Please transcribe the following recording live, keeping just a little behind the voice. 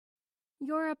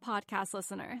You're a podcast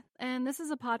listener, and this is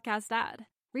a podcast ad.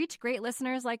 Reach great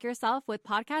listeners like yourself with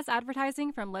podcast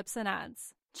advertising from Libsyn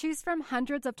Ads. Choose from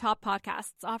hundreds of top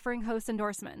podcasts offering host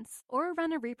endorsements, or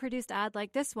run a reproduced ad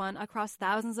like this one across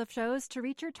thousands of shows to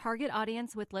reach your target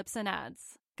audience with Libsyn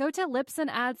Ads. Go to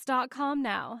libsynads.com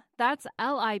now. That's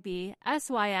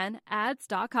LIBSYN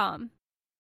ads.com.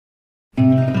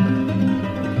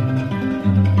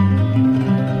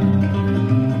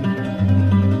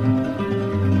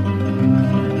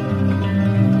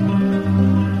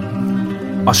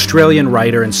 Australian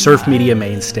writer and surf media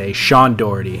mainstay Shaun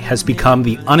Doherty has become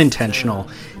the unintentional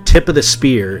tip of the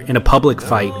spear in a public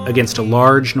fight against a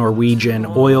large Norwegian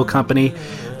oil company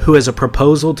who has a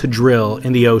proposal to drill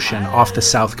in the ocean off the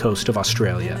south coast of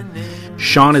Australia.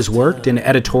 Shaun has worked in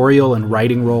editorial and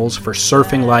writing roles for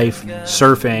Surfing Life,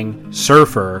 Surfing,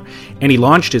 Surfer, and he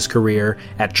launched his career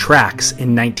at Trax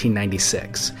in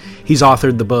 1996. He's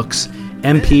authored the books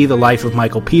MP, The Life of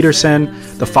Michael Peterson,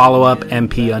 the follow-up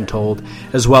MP Untold,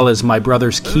 as well as My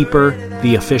Brother's Keeper,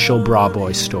 the official Bra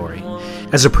Boy story.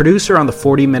 As a producer on the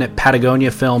 40-minute Patagonia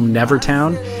film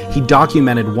Nevertown, he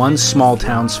documented one small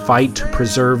town's fight to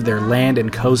preserve their land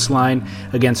and coastline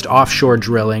against offshore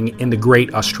drilling in the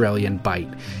Great Australian Bight.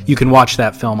 You can watch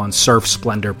that film on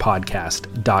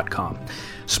surfsplendorpodcast.com.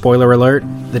 Spoiler alert,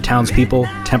 the townspeople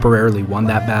temporarily won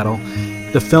that battle.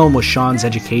 The film was Shaun's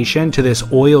education to this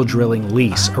oil drilling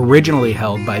lease originally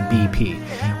held by BP.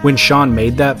 When Shaun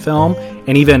made that film,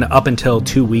 and even up until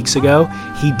 2 weeks ago,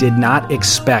 he did not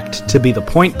expect to be the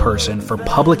point person for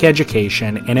public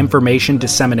education and information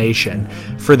dissemination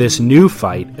for this new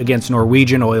fight against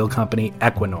Norwegian oil company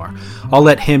Equinor. I'll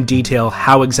let him detail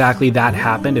how exactly that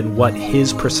happened and what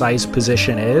his precise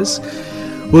position is.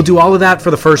 We'll do all of that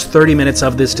for the first 30 minutes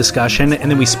of this discussion,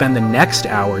 and then we spend the next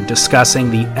hour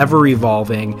discussing the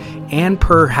ever-evolving and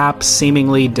perhaps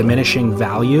seemingly diminishing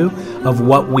value of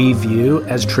what we view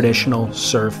as traditional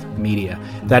surf media.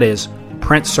 That is,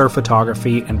 print surf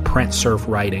photography and print surf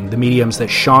writing, the mediums that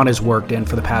Shaun has worked in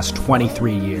for the past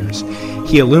 23 years.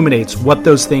 He illuminates what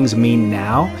those things mean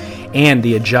now and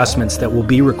the adjustments that will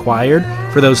be required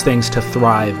for those things to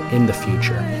thrive in the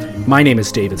future. My name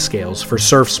is David Scales for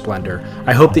Surf Splendor.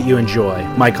 I hope that you enjoy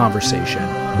my conversation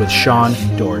with Shaun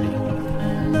Doherty.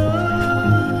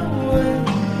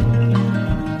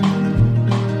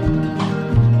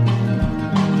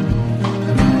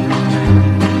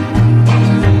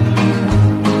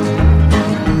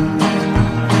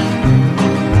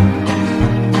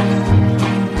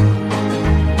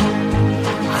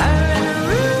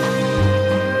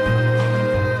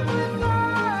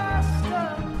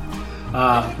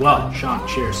 Well, Shaun,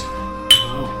 cheers.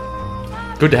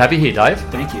 Oh. Good to have you here, Dave.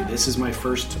 Thank you. This is my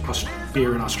first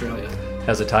beer in Australia.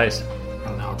 How's it taste? I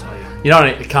don't know, I'll tell you. You know,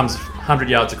 it comes 100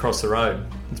 yards across the road.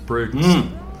 It's brewed.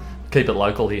 Keep it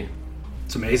local here.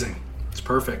 It's amazing. It's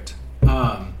perfect.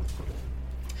 I'll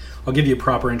give you a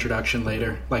proper introduction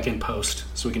later, like in post,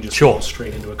 so we can just go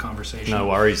straight into a conversation. No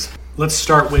worries. Let's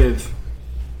start with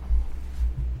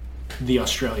the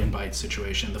Australian Bight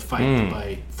situation, the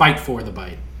fight for the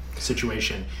Bight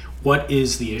situation. What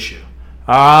is the issue?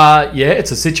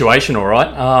 It's a situation, all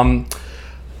right.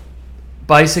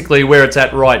 Basically, where it's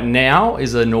at right now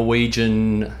is a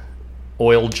Norwegian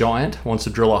oil giant wants to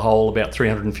drill a hole about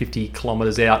 350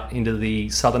 kilometres out into the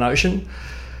Southern Ocean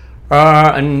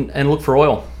and look for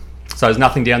oil. So there's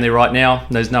nothing down there right now.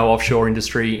 There's no offshore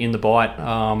industry in the Bight.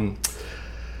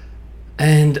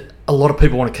 And a lot of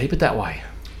people want to keep it that way.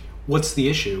 What's the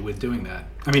issue with doing that?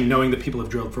 I mean, knowing that people have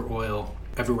drilled for oil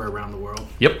everywhere around the world.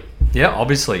 Yep. Yeah,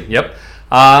 obviously. Yep.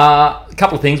 A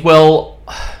couple of things. Well,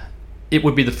 it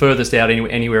would be the furthest out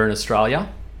anywhere in Australia.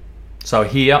 So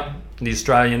here, the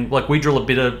Australian, we drill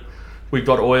we've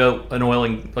got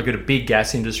got a big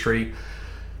gas industry,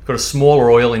 got a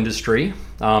smaller oil industry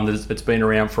that's been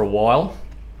around for a while.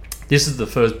 This is the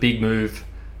first big move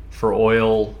for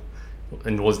oil,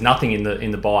 and there was nothing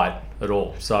in the Bight at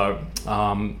all. So,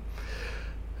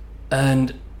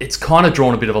 and it's kind of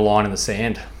drawn a bit of a line in the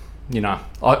sand. You know,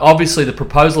 obviously the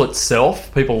proposal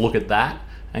itself, people look at that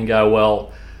and go,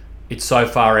 well, it's so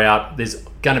far out, there's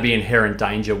going to be inherent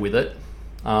danger with it.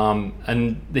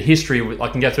 And the history, I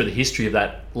can go through the history of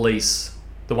that lease,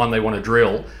 the one they want to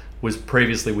drill, was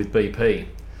previously with BP.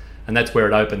 And that's where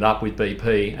it opened up with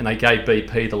BP. And they gave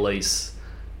BP the lease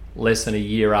less than a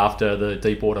year after the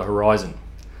Deepwater Horizon.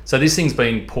 So this thing's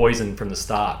been poisoned from the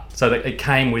start. So it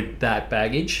came with that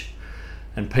baggage.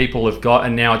 And people have got,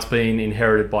 and now it's been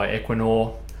inherited by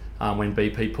Equinor when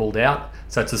BP pulled out.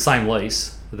 So it's the same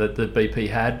lease that BP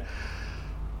had.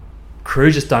 Crew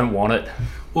just don't want it.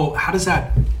 Well, how does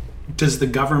that does the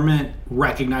government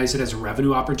recognize it as a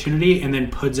revenue opportunity and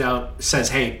then says,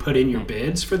 hey, put in your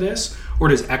bids for this? Or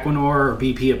does Equinor or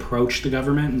BP approach the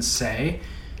government and say,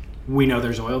 we know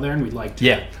there's oil there and we'd like to?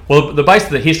 Yeah. Well, the base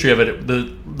of the history of it,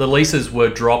 the leases were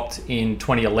dropped in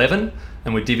 2011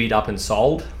 and were divvied up and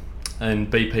sold.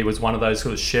 And BP was one of those.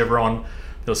 There was Chevron,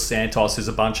 there was Santos, there's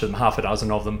a bunch of them, half a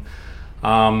dozen of them.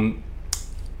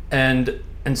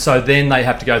 And so then they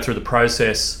have to go through the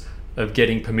process of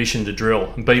getting permission to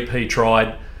drill. And BP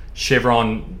tried,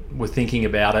 Chevron were thinking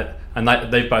about it, and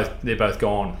they're both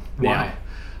gone now.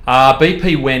 Why?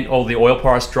 BP went, the oil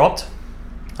price dropped.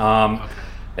 Okay.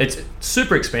 It's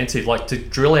super expensive. Like, to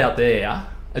drill out there,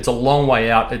 it's a long way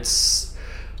out.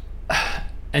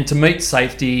 And to meet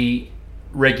safety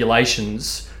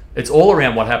regulations, it's all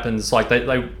around what happens. Like,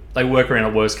 they work around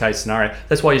a worst case scenario.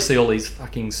 That's why you see all these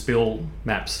fucking spill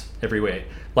maps everywhere.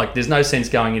 Like, there's no sense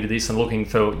going into this and looking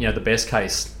for, the best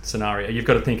case scenario. You've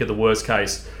got to think of the worst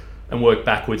case and work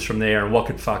backwards from there and what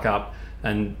could fuck up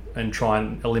and try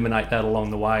and eliminate that along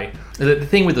the way. The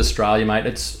thing with Australia,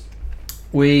 mate,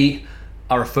 we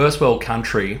are a first world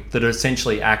country that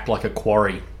essentially act like a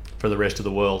quarry for the rest of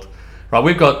the world.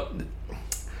 Right?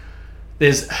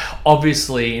 There's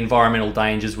obviously environmental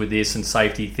dangers with this and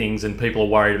safety things, and people are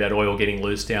worried about oil getting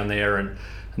loose down there, and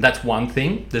that's one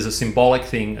thing. There's a symbolic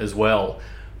thing as well,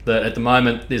 that at the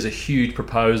moment there's a huge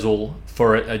proposal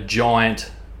for a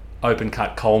giant open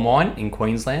cut coal mine in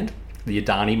Queensland, the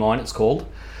Adani mine it's called,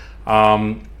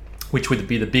 which would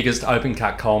be the biggest open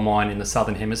cut coal mine in the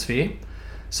Southern Hemisphere.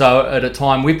 So at a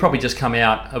time, we've probably just come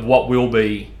out of what will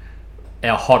be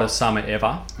our hottest summer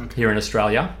ever here in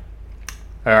Australia.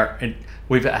 And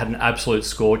we've had an absolute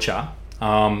scorcher.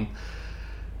 And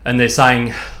they're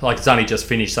saying, like, it's only just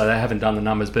finished, so they haven't done the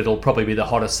numbers, but it'll probably be the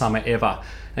hottest summer ever.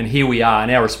 And here we are,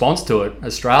 and our response to it,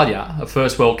 Australia, a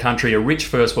first world country, a rich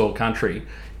first world country,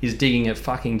 is digging a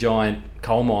fucking giant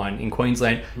coal mine in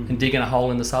Queensland and digging a hole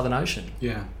in the Southern Ocean.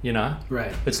 Yeah.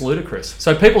 Right. It's ludicrous.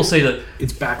 So people see that...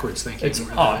 It's backwards thinking.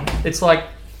 It's like,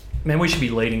 man, we should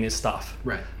be leading this stuff.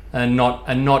 Right. And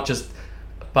not just...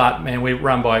 But, man, we're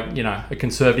run by, a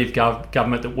conservative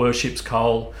government that worships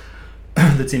coal,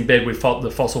 that's in bed with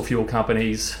the fossil fuel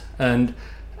companies, and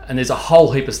there's a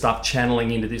whole heap of stuff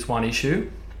channeling into this one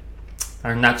issue,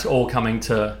 and that's all coming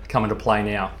to play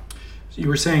now. So you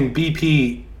were saying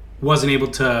BP wasn't able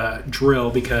to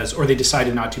drill or they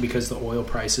decided not to because the oil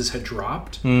prices had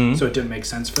dropped, so it didn't make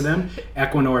sense for them.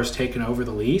 Equinor has taken over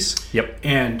the lease. Yep.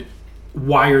 And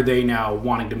why are they now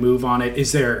wanting to move on it?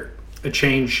 Is there a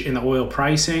change in the oil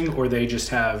pricing, or they just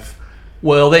have...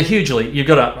 Well, they're you've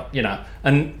got to,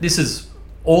 and this is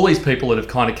all these people that have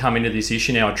kind of come into this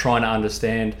issue now are trying to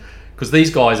understand, because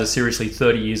these guys are seriously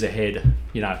 30 years ahead.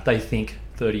 They think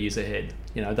 30 years ahead.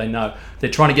 They know they're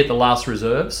trying to get the last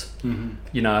reserves.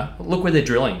 Look where they're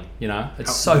drilling.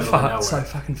 It's so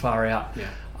fucking far out. Yeah.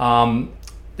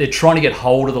 They're trying to get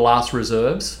hold of the last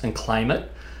reserves and claim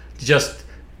it.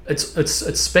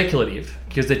 It's speculative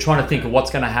because they're trying to think of what's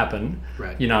going to happen.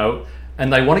 Right.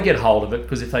 And they want to get hold of it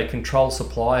because if they control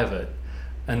supply of it,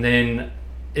 and then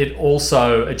it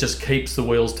just keeps the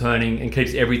wheels turning and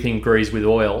keeps everything greased with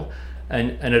oil.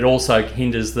 And it also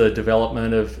hinders the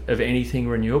development of anything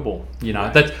renewable.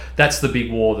 Right. That's the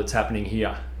big war that's happening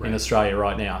here in Australia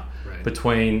right now,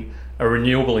 between a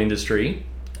renewable industry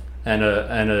and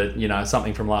a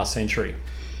something from last century.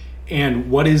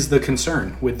 And what is the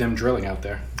concern with them drilling out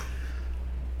there?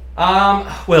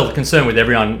 Well, the concern with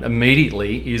everyone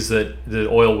immediately is that the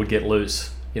oil would get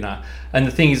loose. And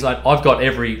the thing is, like, I've got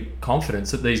every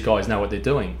confidence that these guys know what they're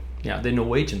doing. They're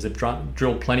Norwegians. They've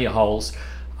drilled plenty of holes.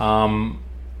 And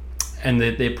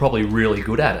they're probably really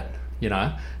good at it,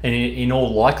 and in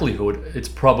all likelihood, it's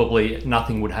probably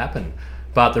nothing would happen.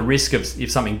 But the risk of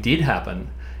if something did happen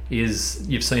is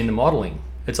you've seen the modelling.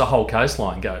 It's a whole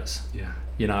coastline goes,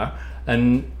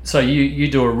 and so you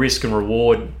do a risk and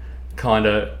reward kind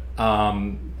of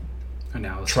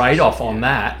trade-off on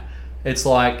that. It's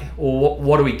like, well,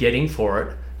 what are we getting for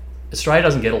it? Australia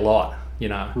doesn't get a lot,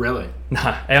 Really?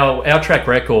 No, our track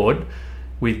record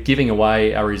with giving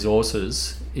away our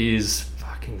resources is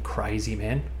fucking crazy,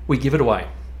 man. We give it away.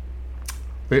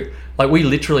 We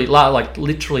literally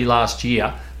last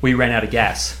year, we ran out of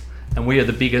gas, and we are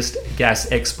the biggest gas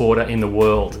exporter in the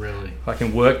world. Really? I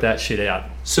can work that shit out.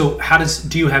 So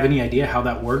do you have any idea how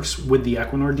that works with the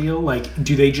Equinor deal? Like,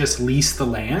 do they just lease the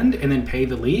land and then pay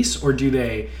the lease, or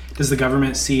does the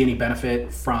government see any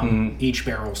benefit from each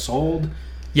barrel sold?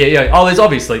 Yeah. Oh, there's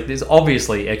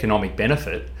obviously economic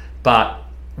benefit, but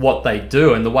what they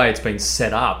do and the way it's been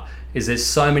set up is there's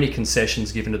so many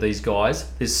concessions given to these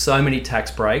guys. There's so many tax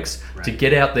breaks to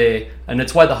get out there, and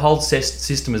that's why the whole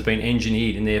system has been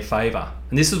engineered in their favour.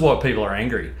 And this is why people are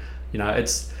angry. You know,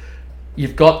 it's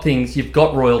you've got things, you've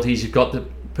got royalties, you've got the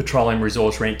petroleum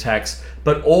resource rent tax,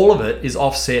 but all of it is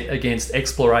offset against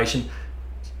exploration.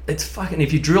 It's fucking,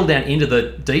 if you drill down into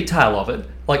the detail of it,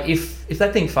 like if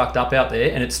that thing fucked up out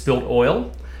there and it spilled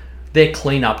oil, their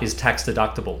cleanup is tax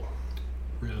deductible.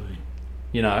 Really?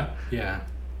 You know? Yeah.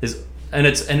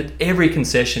 And every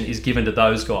concession is given to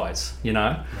those guys, you know?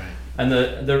 Right. And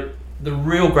the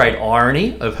real great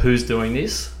irony of who's doing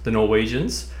this, the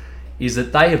Norwegians, is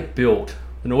that the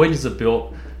Norwegians have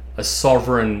built a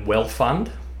sovereign wealth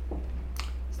fund,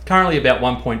 currently about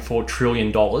 $1.4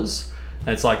 trillion, and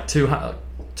it's like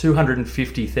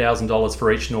 $250,000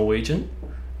 for each Norwegian,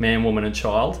 man, woman and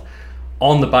child,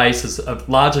 on the basis of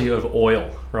largely of oil,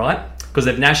 right? Because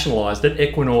they've nationalised it.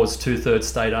 Equinor is 2/3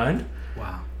 state-owned.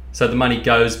 Wow. So the money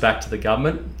goes back to the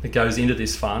government. It goes into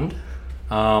this fund.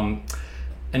 And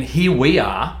here we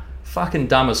are, fucking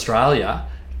dumb Australia,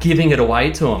 giving it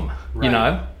away to them, Right. you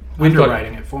know?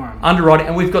 Underwriting it for them.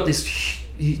 And we've got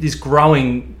this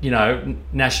growing, you know,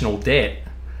 national debt.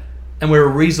 And we're a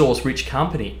resource-rich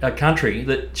country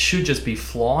that should just be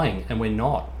flying, and we're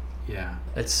not. Yeah.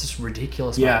 It's just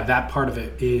ridiculous. Yeah, mate. that part of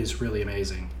it is really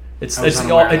amazing. It's I was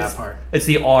unaware of that part. It's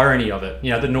the irony of it.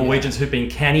 You know, the Norwegians who've been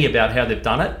canny about how they've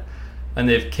done it, and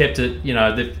they've kept it. You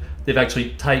know, they've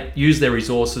actually used their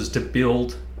resources to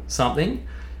build something.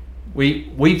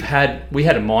 We had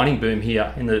a mining boom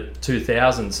here in the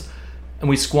 2000s, and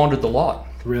we squandered the lot.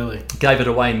 Really? Gave it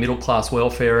away in middle class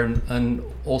welfare and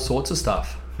all sorts of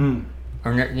stuff. And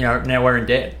you know, now we're in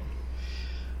debt.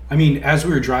 I mean, as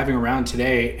we were driving around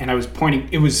today, and I was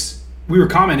we were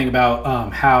commenting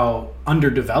about how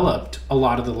underdeveloped a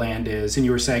lot of the land is, and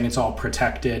you were saying it's all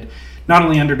protected, not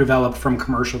only underdeveloped from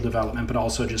commercial development, but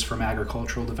also just from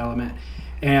agricultural development.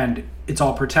 And it's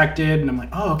all protected, and I'm like,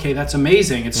 oh, okay, that's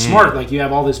amazing. It's smart. Like, you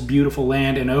have all this beautiful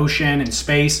land and ocean and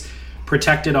space,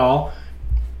 protected all.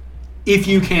 If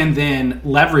you can then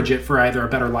leverage it for either a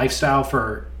better lifestyle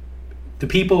for the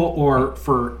people or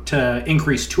to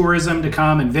increase tourism to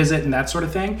come and visit and that sort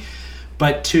of thing,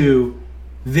 but to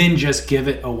then just give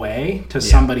it away to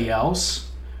somebody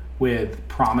else with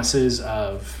promises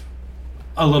of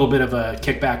a little bit of a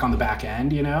kickback on the back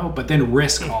end, you know, but then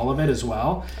risk all of it as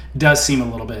well, does seem a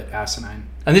little bit asinine.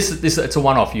 And this it's a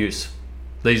one-off use.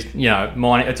 These, you know,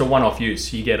 mining, it's a one-off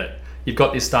use. You get it. You've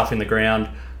got this stuff in the ground.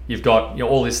 You've got, you know,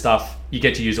 all this stuff. You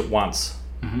get to use it once.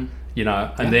 You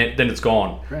know, and then it's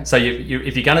gone. Right. So you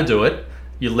if you're going to do it,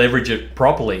 you leverage it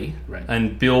properly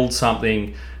and build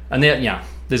something. And then, you know,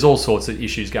 there's all sorts of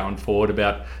issues going forward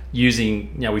about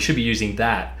using, you know, we should be using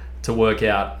that to work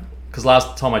out, because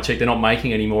last time I checked, they're not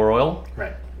making any more oil.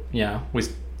 Right. You know,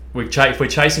 if we're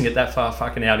chasing it that far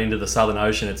fucking out into the Southern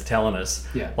Ocean, it's telling us,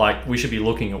 like, we should be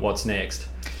looking at what's next.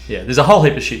 Yeah, there's a whole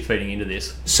heap of shit feeding into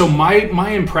this. So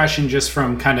my impression, just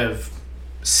from kind of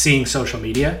seeing social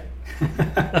media,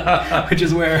 which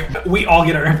is where we all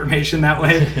get our information that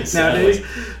way nowadays.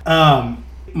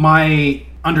 My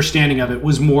understanding of it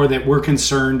was more that we're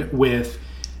concerned with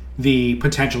the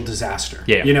potential disaster.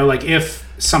 Yeah. You know, like if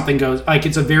something goes, like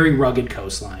it's a very rugged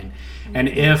coastline, and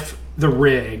if the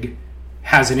rig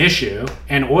has an issue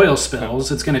and oil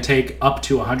spills, it's going to take up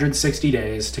to 160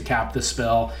 days to cap the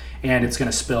spill, and it's going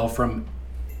to spill from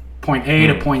point A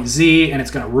to point Z, and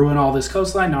it's going to ruin all this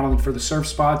coastline, not only for the surf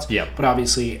spots, but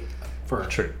obviously for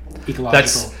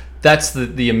ecological. That's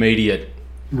the immediate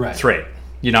threat,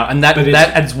 you know, and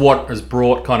that's what has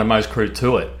brought kind of most crew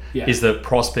to it. Is the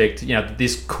prospect, you know,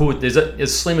 this could, there's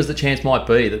as slim as the chance might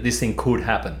be that this thing could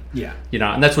happen. You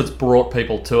know, and that's what's brought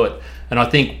people to it. And I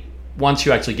think once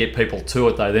you actually get people to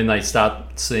it, though, then they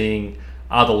start seeing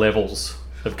other levels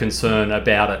of concern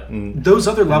about it. And those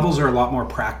other levels are a lot more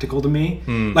practical to me.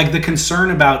 Like the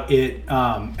concern about it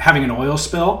having an oil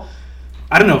spill,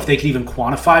 I don't know if they could even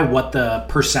quantify what the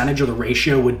percentage or the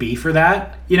ratio would be for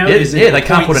that. You know, is it they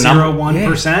can't put a number.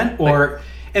 0.01%? Or,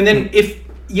 and then if,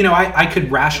 you know, I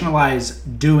could rationalize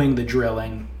doing the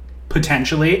drilling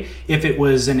potentially if it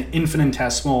was an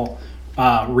infinitesimal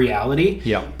reality.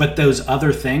 But those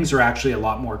other things are actually a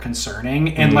lot more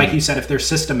concerning. And like you said, if they're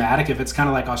systematic, if it's kind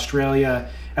of like Australia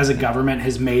as a government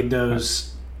has made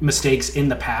those mistakes in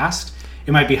the past,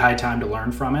 it might be high time to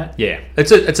learn from it.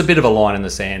 It's a bit of a line in the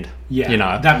sand. You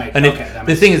know,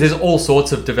 the thing is, there's all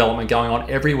sorts of development going on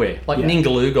everywhere. Like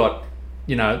Ningaloo got,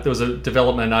 you know, there was a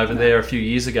development over there a few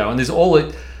years ago, and there's all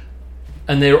it,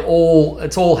 and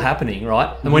it's all happening,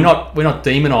 right? And we're not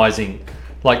demonizing.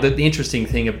 Like the interesting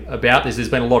thing about this, there's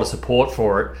been a lot of support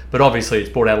for it, but obviously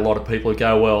it's brought out a lot of people who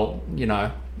go, well, you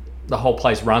know, the whole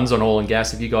place runs on oil and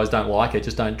gas. If you guys don't like it,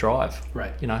 just don't drive.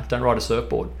 Right. Don't ride a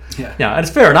surfboard. Yeah. And it's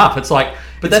fair enough. It's like,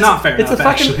 but it's not fair enough,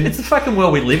 actually. It's the fucking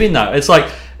world we live in, though. It's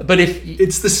like, but if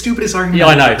it's the stupidest argument. Yeah,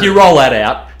 I know. If you roll that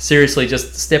out, seriously,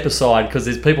 just step aside, because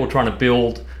there's people trying to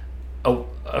build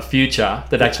a future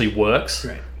that actually works.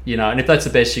 Right. And if that's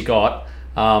the best you got,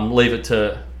 leave it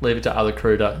to other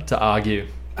crew to argue.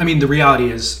 I mean, the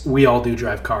reality is we all do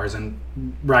drive cars and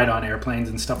ride on airplanes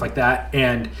and stuff like that,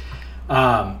 and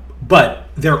but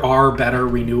there are better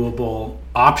renewable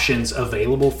options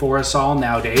available for us all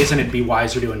nowadays, and it'd be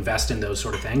wiser to invest in those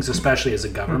sort of things, especially as a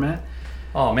government.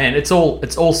 Oh man, it's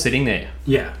all sitting there.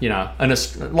 Yeah.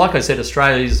 And like I said,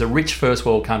 Australia is a rich first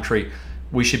world country.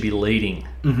 We should be leading.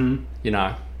 Mm-hmm.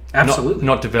 Absolutely.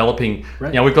 Not developing.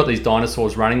 Right. We've got these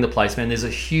dinosaurs running the place, man. There's a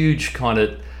huge kind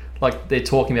of, like, they're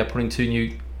talking about putting 2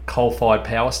 new coal-fired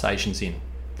power stations in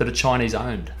that are Chinese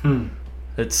owned.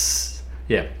 It's,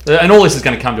 yeah. And all this is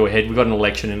going to come to a head. We've got an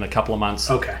election in a couple of months.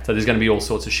 Okay. So there's going to be all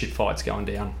sorts of shit fights going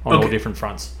down on all different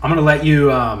fronts. I'm going to let you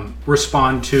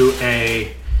respond to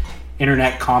a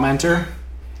internet commenter.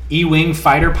 E-Wing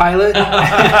fighter pilot.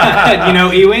 You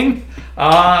know E-Wing?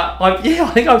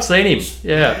 I think I've seen him.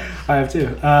 Yeah. I have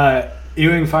too.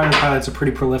 E-Wing fighter pilot's a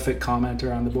pretty prolific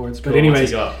commenter on the boards. But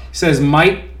anyways, he says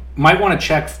might want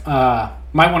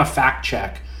to fact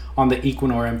check on the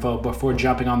Equinor info before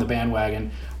jumping on the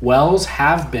bandwagon. Wells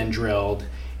have been drilled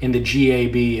in the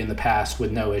GAB in the past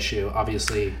with no issue,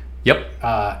 obviously. Yep.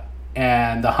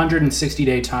 And the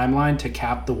 160-day timeline to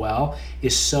cap the well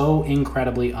is so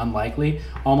incredibly unlikely,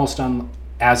 almost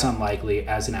as unlikely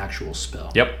as an actual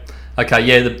spill. Yep. Okay,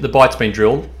 yeah, the bite's been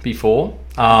drilled before.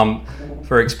 I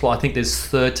think there's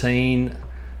 13.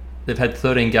 They've had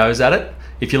 13 goes at it.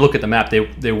 If you look at the map,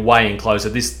 they're way in closer.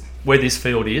 Where this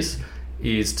field is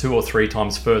 2 or 3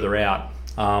 times further out.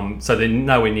 So they're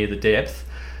nowhere near the depth.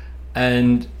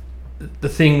 And the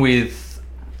thing with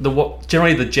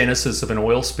generally the genesis of an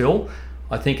oil spill,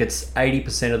 I think it's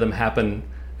 80% of them happen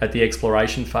at the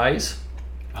exploration phase.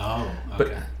 Oh,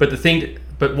 okay.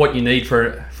 But what you need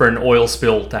for an oil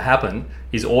spill to happen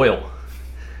is oil.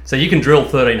 So you can drill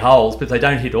 13 holes, but if they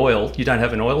don't hit oil, you don't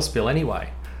have an oil spill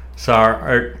anyway.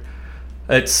 So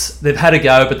they've had a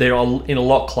go, but they're in a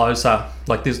lot closer.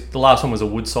 Like the last one was a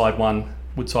Woodside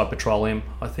Petroleum,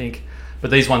 I think. But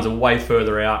these ones are way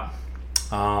further out.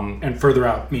 And further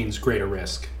out means greater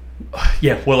risk.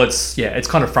 Yeah, well, it's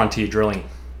kind of frontier drilling.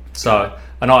 So,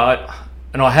 and I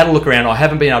had a look around. I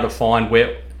haven't been able to find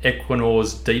where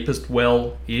Equinor's deepest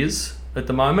well is at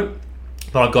the moment,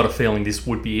 but I've got a feeling this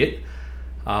would be it.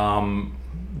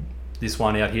 This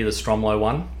one out here, the Stromlo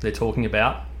one, they're talking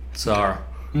about. So,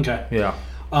 okay, yeah.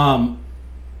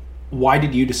 Why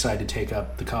did you decide to take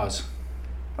up the cause?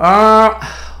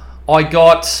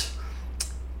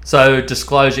 So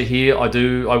disclosure here,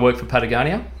 I work for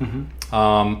Patagonia.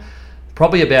 Mm-hmm.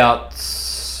 Probably about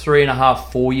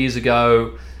 3.5-4 years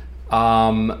ago,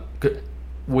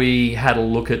 we had a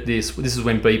look at this. This is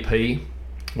when BP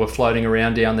were floating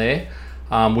around down there.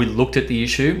 We looked at the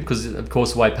issue because, of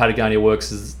course, the way Patagonia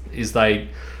works is they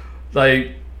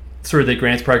through their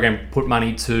grants program put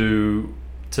money to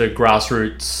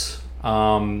grassroots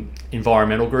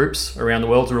environmental groups around the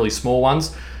world, the really small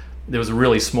ones. There was a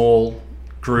really small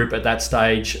group at that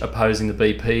stage opposing the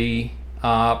BP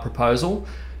proposal,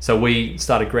 so we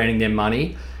started granting them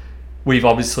money. We've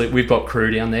got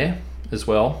crew down there as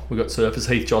well. We've got surfers.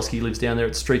 Heath Josky lives down there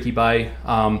at Streaky Bay.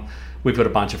 We've got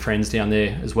a bunch of friends down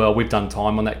there as well. We've done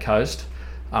time on that coast.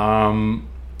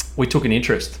 We took an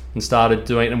interest and started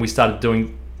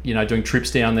doing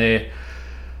trips down there,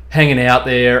 hanging out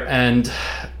there, and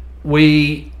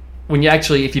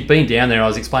if you've been down there, I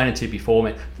was explaining to you before,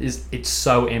 man, it's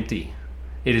so empty.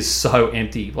 It is so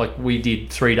empty. Like, we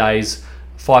did 3 days,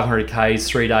 500 Ks,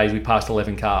 3 days, we passed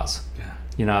 11 cars.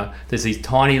 Yeah. There's these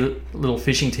tiny little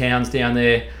fishing towns down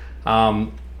there,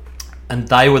 and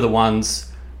they were the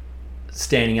ones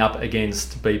standing up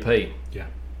against BP.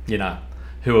 Yeah.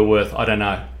 Who are worth, I don't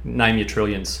know, name your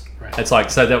trillions. Right. It's like,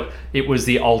 so that it was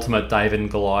the ultimate David and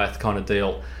Goliath kind of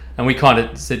deal. And we kind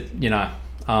of said,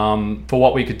 for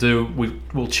what we could do,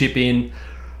 we'll chip in,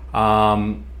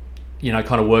 kind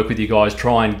of work with you guys,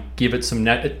 try and give it some...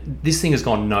 This thing has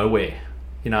gone nowhere.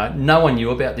 No one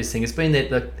knew about this thing. It's been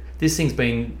this thing's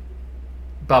been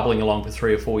bubbling along for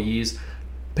 3 or 4 years.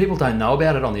 People don't know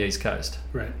about it on the East Coast.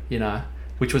 Right.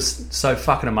 Which was so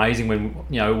fucking amazing when,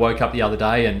 we woke up the other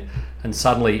day and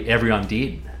suddenly everyone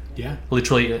did. Yeah.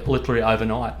 Literally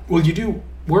overnight. Well, you do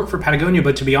work for Patagonia,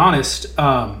 but to be honest,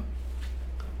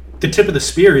 the tip of the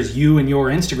spear is you and your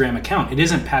Instagram account. It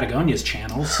isn't Patagonia's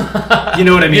channels. You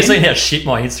know what I mean? You seen how shit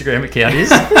my Instagram account is?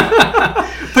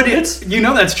 But it's, you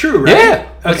know, that's true, right? Yeah.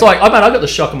 Okay. It's like, I got the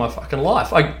shock of my fucking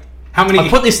life. How many? I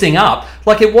put this thing up,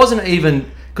 like it wasn't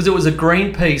even, because it was a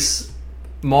Greenpeace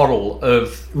model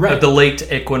of the leaked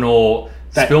Equinor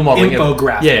that spill modeling.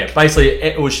 Infographic. Yeah, basically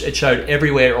it showed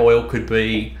everywhere oil could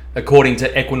be according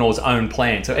to Equinor's own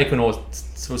plan. So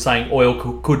Equinor was saying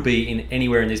oil could be in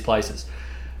anywhere in these places.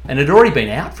 And it had already been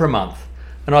out for a month.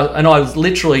 And I was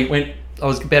literally, I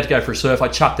was about to go for a surf, I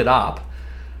chucked it up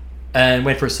and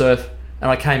went for a surf, and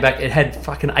I came back, it had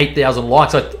fucking 8,000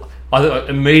 likes. I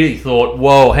immediately thought,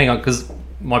 whoa, hang on, because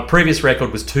my previous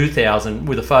record was 2,000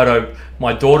 with a photo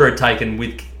my daughter had taken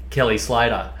with Kelly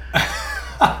Slater.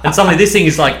 And suddenly this thing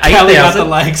is like 8,000. Kelly got the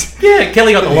likes. Yeah,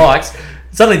 Kelly got the likes.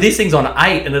 Suddenly this thing's on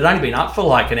 8, and it had only been up for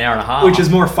like an hour and a half. Which is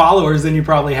more followers than you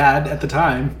probably had at the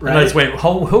time, right? And I just went,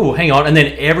 oh, hang on. And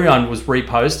then everyone was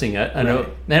reposting it. And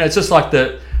then it's just like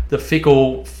the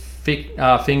fickle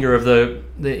finger of the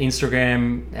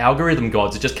Instagram algorithm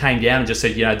gods. It just came down and just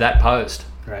said, that post.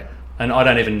 Right. And I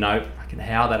don't even know fucking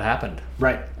how that happened.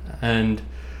 Right. And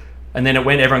then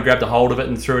everyone grabbed a hold of it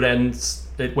and threw it, and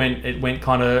it went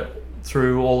kind of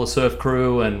through all the surf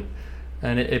crew, and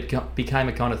it became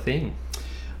a kind of thing.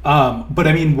 But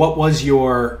I mean, what was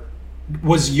your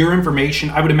information?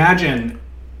 I would imagine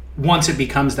once it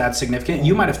becomes that significant,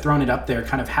 you might have thrown it up there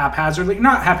kind of haphazardly,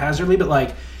 not haphazardly, but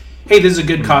like, hey, this is a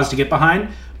good cause to get behind.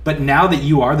 But now that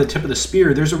you are the tip of the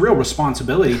spear, there's a real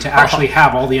responsibility to actually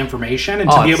have all the information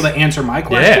and to be able to answer my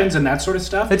questions and that sort of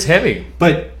stuff. It's heavy.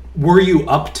 But were you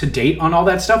up to date on all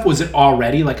that stuff? Was it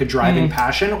already like a driving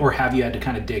passion, or have you had to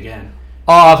kind of dig in?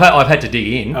 Oh, I've had to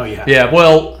dig in. Oh, yeah. Yeah,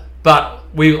 well, but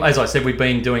as I said, we've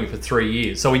been doing it for 3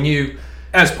 years. So we knew...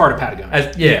 As part of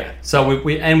Patagonia. So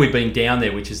we've been down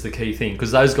there, which is the key thing,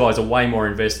 because those guys are way more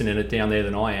invested in it down there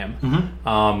than I am.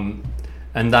 Mm-hmm.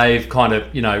 And they've kind of,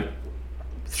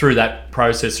 through that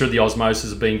process, through the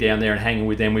osmosis of being down there and hanging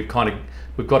with them, we've got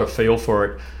a feel for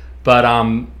it.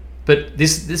 But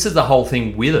this is the whole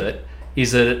thing with it,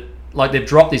 is that like they've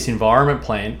dropped this environment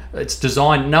plan. It's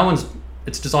designed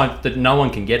that no one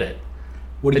can get it.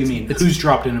 What do you mean? Who's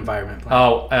dropped an environment plan?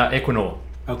 Oh, Equinor.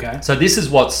 Okay. So this is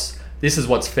what's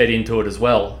fed into it as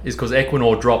well, is because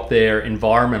Equinor dropped their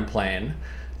environment plan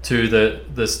to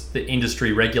the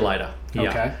industry regulator here.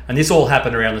 Okay. And this all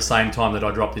happened around the same time that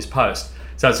I dropped this post.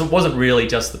 So it wasn't really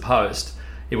just the post.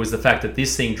 It was the fact that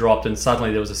this thing dropped, and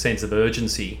suddenly there was a sense of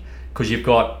urgency, because you've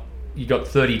got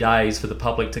 30 days for the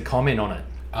public to comment on it.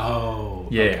 Oh.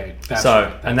 Yeah. Okay. That's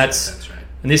right.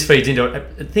 And this feeds into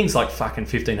it. Things like fucking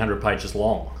 1,500 pages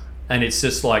long, and it's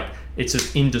just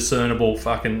indiscernible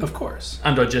fucking, of course,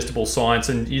 undigestible science,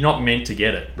 and you're not meant to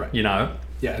get it. Right. Yeah,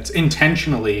 it's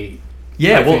intentionally.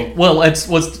 Yeah.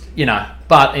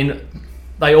 But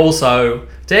they also,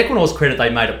 to Equinor's credit, they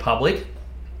made it public.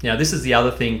 This is the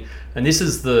other thing, and this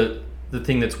is the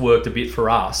thing that's worked a bit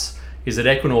for us, is that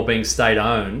Equinor, being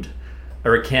state-owned,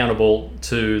 are accountable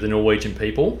to the Norwegian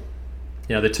people.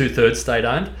 They're 2/3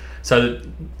 state-owned, so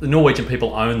the Norwegian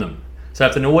people own them. So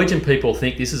if the Norwegian people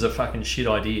think this is a fucking shit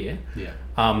idea,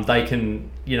 they can,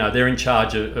 they're in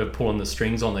charge of pulling the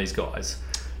strings on these guys.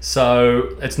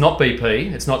 So it's not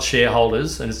BP, it's not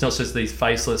shareholders, and it's not just these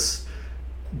faceless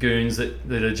goons that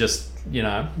are just,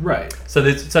 Right. So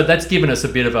that's given us a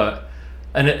bit of a...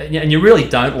 And you really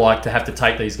don't like to have to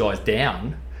take these guys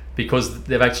down, because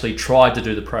they've actually tried to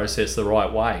do the process the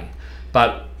right way.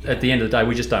 But at the end of the day,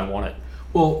 we just don't want it.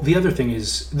 Well, the other thing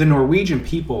is, the Norwegian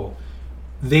people,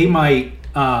 they might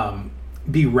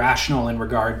be rational in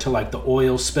regard to like the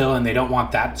oil spill, and they don't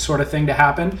want that sort of thing to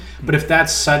happen. But if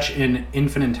that's such an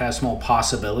infinitesimal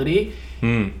possibility,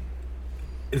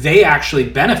 they actually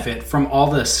benefit from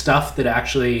all the stuff that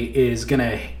actually is going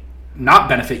to not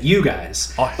benefit you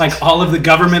guys. Like all of the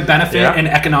government benefit and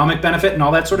economic benefit and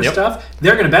all that sort of stuff,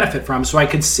 they're going to benefit from. So I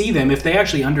could see them, if they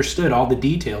actually understood all the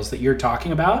details that you're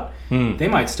talking about, they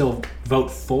might still vote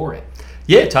for it.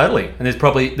 Yeah, totally. And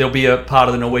there'll be a part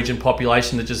of the Norwegian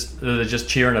population that are just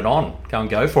cheering it on,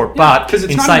 go for it. But because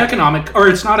it's not an economic, or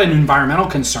it's not an environmental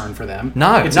concern for them.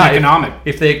 No, it's an economic.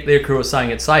 If their crew are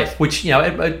saying it's safe, which in all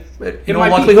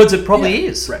likelihoods it probably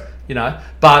is. Right.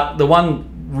 But the one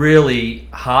really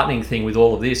heartening thing with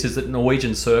all of this is that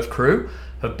Norwegian surf crew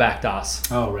have backed us.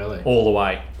 Oh, really? All the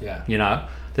way. Yeah.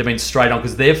 They've been straight on,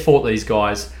 because they've fought these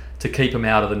guys to keep them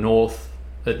out of the north,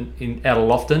 out of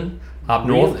Lofton. Up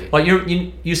north, really? like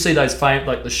you see those famous,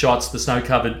 like the shots, the snow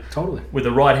covered, totally, with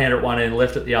the right hand at one end,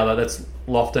 left at the other. That's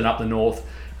Lofton up the north,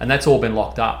 and that's all been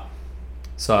locked up.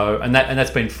 So and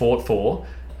that's been fought for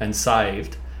and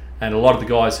saved, and a lot of the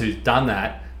guys who've done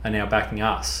that are now backing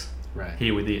us.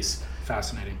 here with this.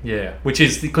 Fascinating. Yeah, which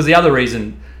is because the other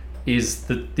reason is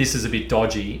that this is a bit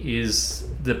dodgy, is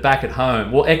that back at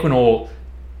home, well, Equinor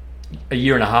a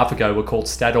year and a half ago were called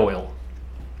Statoil,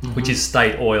 which is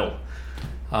state oil.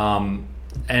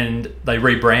 And they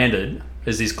rebranded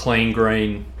as this clean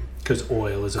green... Because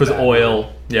oil is a Because bad oil,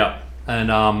 word. yeah.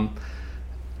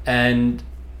 And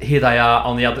here they are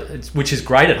on the other... Which is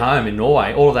great at home in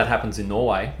Norway. All of that happens in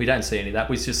Norway. We don't see any of that.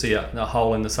 We just see a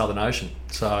hole in the Southern Ocean.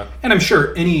 So... And I'm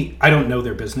sure I don't know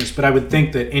their business, but I would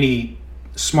think that any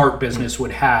smart business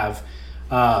would have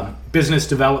business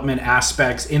development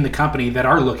aspects in the company that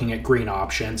are looking at green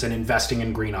options and investing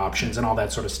in green options and all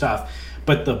that sort of stuff.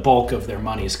 But the bulk of their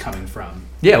money is coming from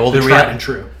the tried and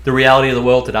true. The reality of the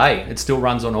world today, it still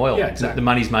runs on oil. Yeah, exactly. The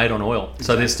money's made on oil.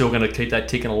 So they're still going to keep that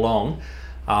ticking along.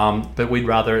 But we'd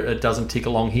rather it doesn't tick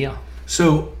along here.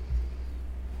 So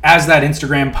as that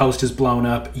Instagram post has blown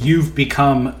up, you've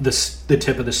become the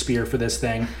tip of the spear for this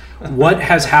thing. What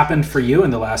has happened for you in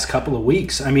the last couple of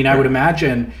weeks? I mean, I would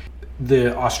imagine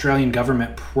the Australian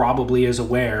government probably is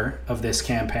aware of this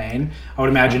campaign. I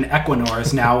would imagine Equinor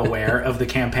is now aware of the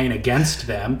campaign against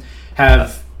them.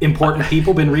 Have important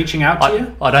people been reaching out to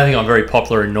you? I don't think I'm very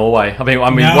popular in Norway. I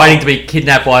mean, waiting to be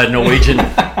kidnapped by a Norwegian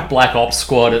black ops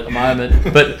squad at the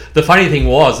moment. But the funny thing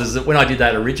is that when I did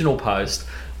that original post,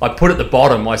 I put at the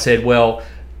bottom, I said, well,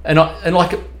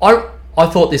 I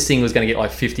thought this thing was going to get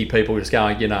like 50 people just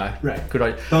going, right. Good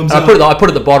idea. Thumbs and up. I put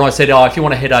at the bottom, I said, if you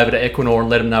want to head over to Equinor and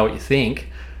let them know what you think,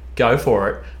 go for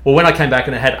it. Well, when I came back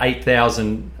and it had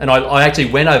 8,000, and I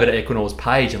actually went over to Equinor's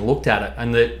page and looked at it,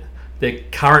 and their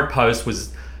current post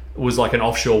was like an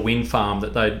offshore wind farm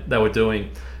that they were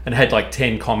doing, and had like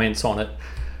 10 comments on it.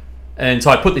 And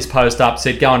so I put this post up,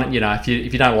 said, go and, if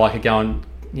you don't like it, go and,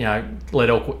 let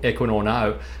Equinor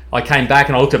know. I came back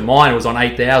and I looked at mine, it was on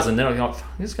 8,000. Then I go,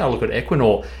 let's go look at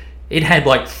Equinor. It had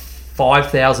like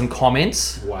 5,000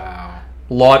 comments. Wow.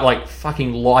 Like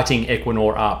fucking lighting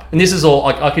Equinor up. And this is all,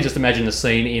 I could just imagine the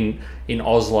scene in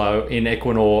Oslo, in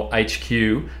Equinor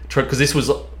HQ, because this was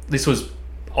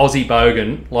Aussie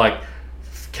Bogan, like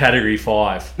category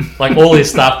 5. Like all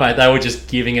this stuff, mate, they were just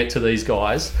giving it to these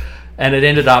guys. And it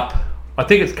ended up, I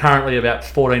think it's currently about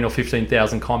 14 or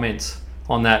 15,000 comments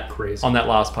on that. Crazy. On that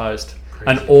last post.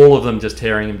 Crazy. And all of them just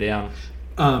tearing him down.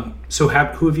 So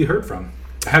who have you heard from?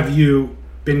 Have you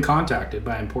been contacted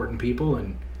by important people?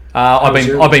 And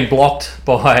I've been blocked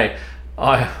by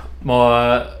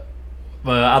my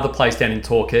other place down in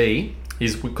Torquay,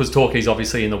 is because Torquay's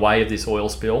obviously in the way of this oil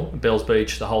spill, Bells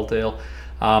Beach, the whole deal.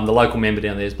 The local member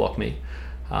down there has blocked me.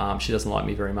 She doesn't like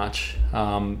me very much.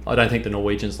 I don't think the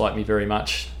Norwegians like me very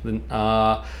much.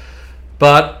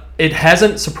 But it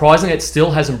hasn't, surprisingly, it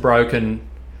still hasn't broken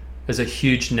as a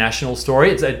huge national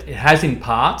story. It has in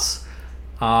parts,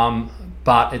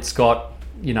 but it's got,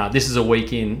 this is a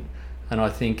week in, and I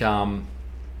think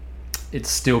it's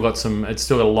still got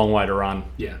a long way to run.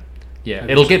 Yeah. Yeah,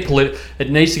 it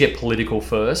needs to get political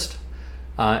first,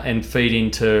 and feed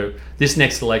into this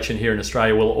next election here in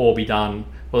Australia. Will all be done.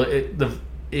 Well,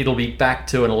 it'll be back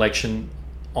to an election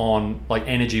on, like,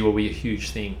 energy will be a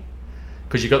huge thing,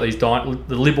 because you've got these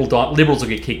the liberals will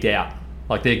get kicked out,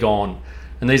 like they're gone,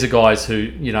 and these are guys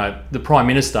who, the Prime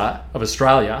Minister of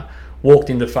Australia walked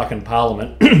into fucking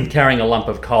Parliament carrying a lump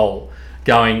of coal,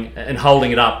 going and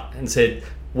holding it up and said,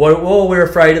 "Well, we're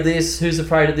afraid of this. Who's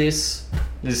afraid of this?"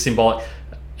 This is symbolic,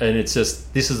 and it's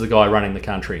just, this is the guy running the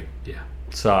country. Yeah.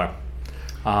 So,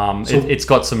 it's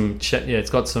got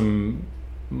some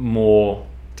more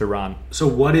to run. So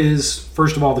what is,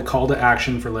 first of all, the call to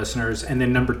action for listeners, and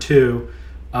then number 2,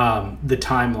 the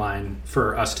timeline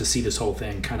for us to see this whole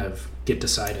thing kind of get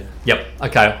decided? Yep.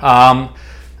 Okay.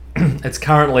 It's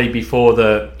currently before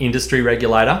the industry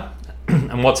regulator,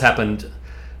 and what's happened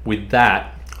with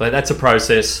that? That's a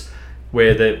process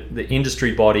where the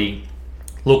industry body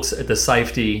looks at the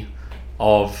safety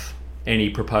of any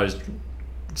proposed.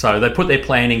 So they put their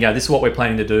plan in, go, this is what we're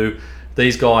planning to do.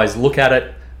 These guys look at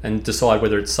it and decide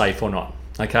whether it's safe or not.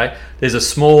 Okay. There's a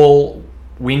small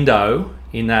window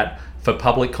in that for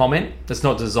public comment. It's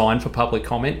not designed for public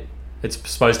comment. It's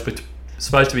supposed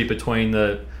to be between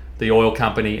the oil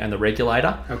company and the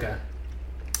regulator. Okay.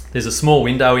 There's a small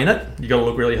window in it. You got to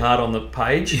look really hard on the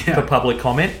page for public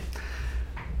comment.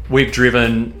 We've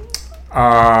driven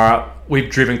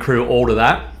crew all to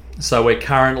that. So we're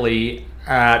currently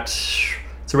at,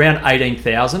 it's around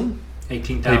 18,000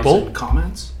 people.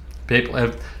 Comments. People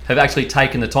have actually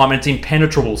taken the time, and it's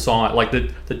impenetrable site. Like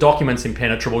the document's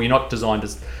impenetrable. You're not designed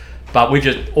as, but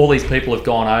all these people have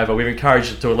gone over. We've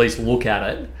encouraged them to at least look at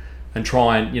it and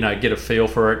try and, get a feel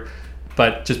for it,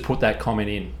 but just put that comment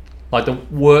in. Like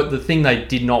the thing they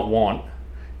did not want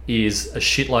is a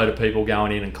shitload of people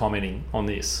going in and commenting on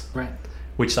this, Right.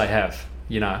 which they have.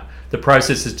 The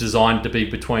process is designed to be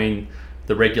between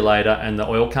the regulator and the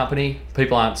oil company.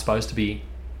 People aren't supposed to be,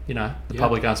 the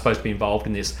public aren't supposed to be involved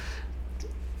in this.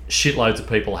 Shitloads of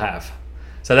people have.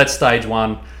 So that's stage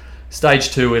one.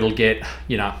 Stage two, it'll get,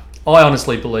 I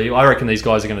honestly believe, I reckon these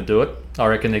guys are going to do it. I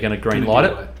reckon they're going to green light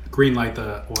it. Green light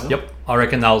the oil? Yep. I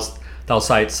reckon they'll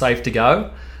say it's safe to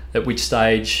go, at which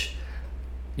stage,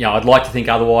 I'd like to think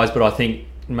otherwise, but I think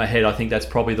in my head, I think that's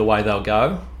probably the way they'll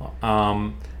go.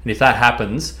 And if that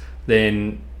happens,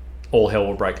 then all hell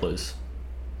will break loose.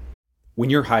 When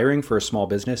you're hiring for a small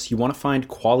business, you want to find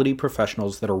quality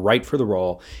professionals that are right for the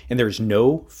role, and there's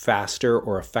no faster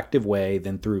or effective way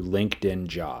than through LinkedIn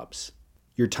Jobs.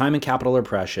 Your time and capital are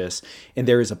precious, and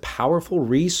there is a powerful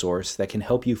resource that can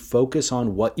help you focus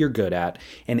on what you're good at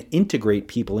and integrate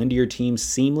people into your team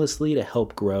seamlessly to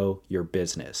help grow your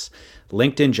business.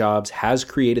 LinkedIn Jobs has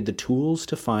created the tools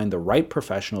to find the right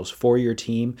professionals for your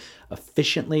team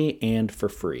efficiently and for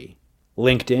free.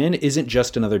 LinkedIn isn't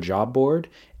just another job board.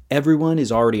 Everyone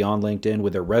is already on LinkedIn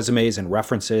with their resumes and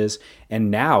references,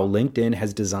 and now LinkedIn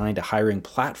has designed a hiring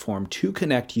platform to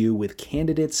connect you with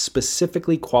candidates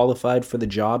specifically qualified for the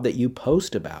job that you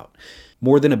post about.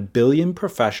 More than 1 billion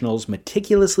professionals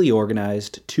meticulously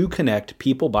organized to connect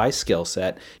people by skill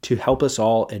set to help us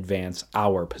all advance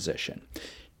our position.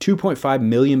 2.5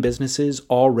 million businesses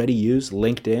already use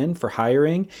LinkedIn for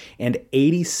hiring, and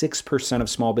 86% of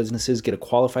small businesses get a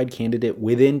qualified candidate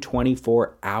within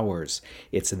 24 hours.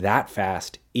 It's that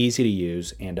fast, easy to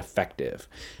use, and effective.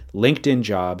 LinkedIn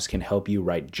Jobs can help you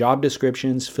write job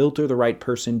descriptions, filter the right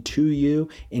person to you,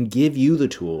 and give you the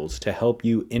tools to help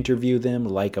you interview them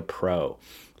like a pro.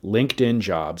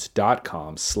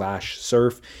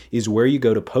 LinkedInjobs.com/surf is where you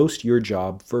go to post your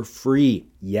job for free.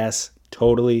 Yes,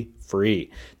 totally free.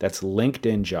 That's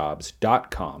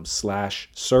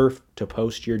LinkedInjobs.com/surf to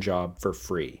post your job for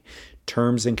free.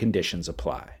 Terms and conditions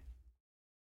apply.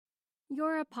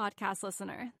 You're a podcast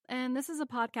listener, and this is a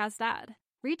podcast ad.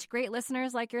 Reach great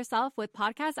listeners like yourself with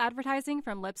podcast advertising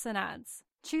from Libsyn Ads.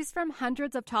 Choose from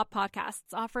hundreds of top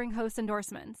podcasts offering host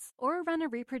endorsements, or run a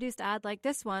reproduced ad like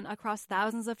this one across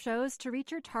thousands of shows to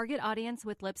reach your target audience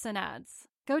with Libsyn Ads.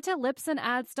 Go to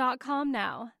libsynads.com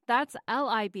now. That's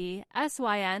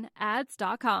LIBSYN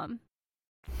ads.com.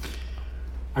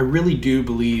 I really do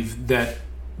believe that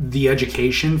the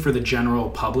education for the general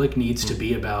public needs to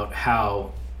be about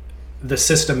how the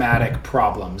systematic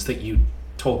problems that you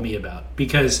told me about.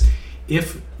 Because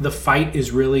if the fight is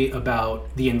really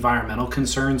about the environmental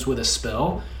concerns with a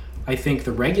spill, I think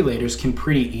the regulators can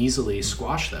pretty easily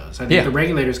squash those. I think the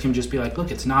regulators can just be like,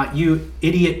 look, it's not you,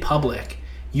 idiot public.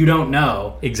 You don't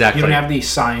know. Exactly. You don't have the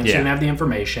science, you don't have the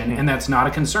information, and that's not a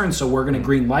concern, so we're going to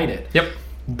green light it. Yep.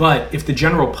 But if the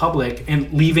general public,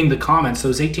 and leaving the comments,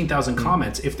 those 18,000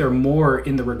 comments, if they're more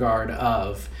in the regard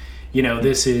of,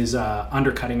 this is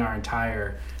undercutting our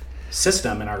entire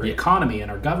system and our economy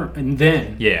and our government, and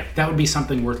then that would be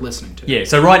something worth listening to. Yeah,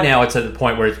 so right now it's at the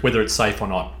point where whether it's safe or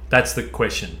not. That's the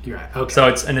question. You're right. Okay. So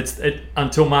it's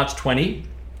until March 20,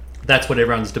 that's what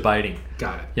everyone's debating.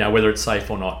 Got it. Whether it's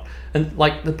safe or not. And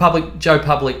like the public, Joe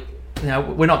Public,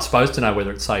 we're not supposed to know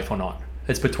whether it's safe or not.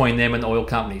 It's between them and the oil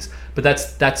companies. But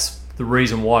that's the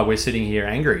reason why we're sitting here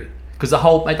angry, because the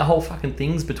whole fucking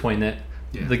thing's between the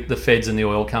feds and the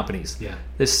oil companies. Yeah.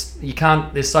 They're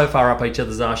so far up each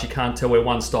other's arse, you can't tell where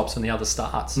one stops and the other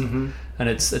starts. Mm-hmm. And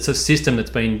it's a system that's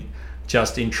been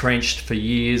just entrenched for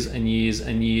years and years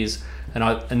and years.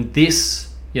 And this,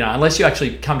 unless you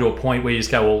actually come to a point where you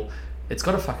just go, well, it's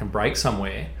got to fucking break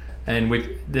somewhere. And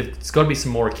there's got to be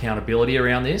some more accountability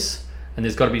around this, and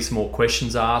there's got to be some more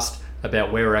questions asked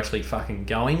about where we're actually fucking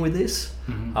going with this.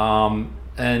 Mm-hmm.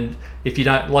 And if you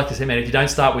don't, like I said, man, if you don't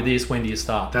start with this, when do you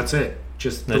start? That's it.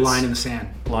 Just the line in the sand.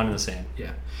 Line in the sand.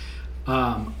 Yeah.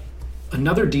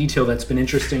 Another detail that's been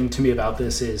interesting to me about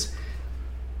this is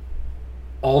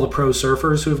all the pro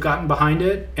surfers who have gotten behind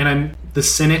it, and the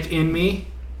cynic in me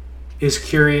is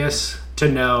curious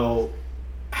to know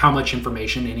how much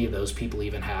information any of those people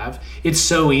even have. It's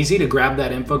so easy to grab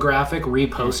that infographic,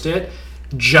 repost it,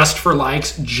 just for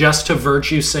likes, just to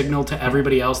virtue signal to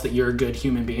everybody else that you're a good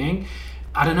human being.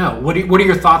 I don't know. What are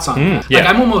your thoughts on that? Yeah. Like,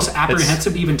 I'm almost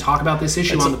apprehensive to even talk about this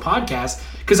issue on the podcast,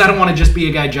 because I don't want to just be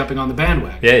a guy jumping on the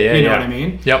bandwagon. Yeah. You know what I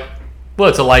mean? Yep. Well,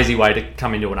 it's a lazy way to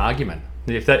come into an argument.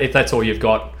 If that's all you've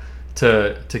got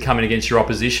to come in against your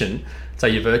opposition,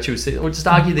 say your virtue, or just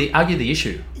argue the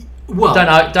issue. Well, don't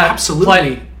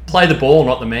absolutely play the ball,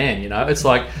 not the man. It's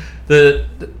like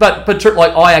but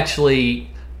like I actually,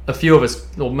 a few of us,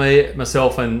 or me,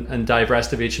 myself, and Dave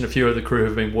Rastovich, and a few of the crew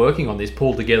have been working on this,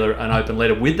 pulled together an open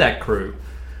letter with that crew,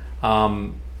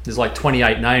 there's like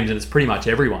 28 names, and it's pretty much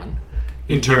everyone.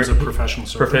 In terms of professional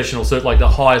surfers. Professional, so like the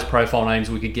highest profile names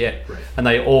we could get. Right. And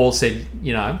they all said,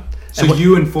 you know... So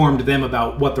you informed them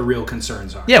about what the real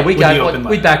concerns are? Yeah, we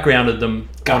backgrounded them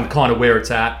on kind of where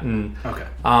it's at. And, okay.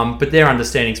 But their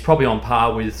understanding is probably on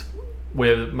par with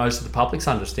where most of the public's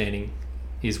understanding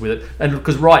is with it. And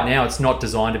because right now it's not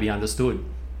designed to be understood.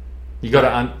 You got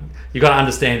to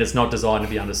understand it's not designed to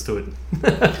be understood.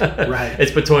 Right.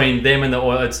 It's between them and the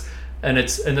oil.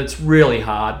 It's really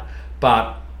hard,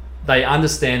 but they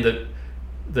understand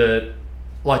that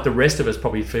like the rest of us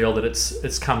probably feel that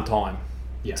it's come time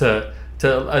to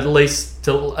at least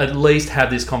have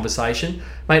this conversation,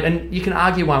 mate. And you can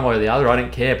argue one way or the other. I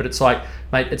don't care, but it's like,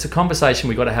 mate, it's a conversation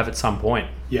we got to have at some point.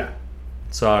 Yeah.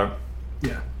 So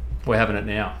yeah, we're having it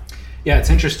now. Yeah, it's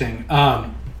interesting.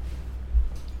 An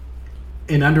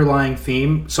underlying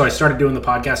theme. So I started doing the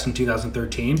podcast in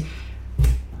 2013.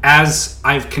 As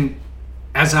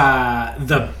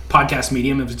the podcast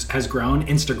medium has grown,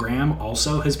 Instagram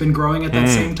also has been growing at that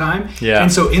same time. Yeah.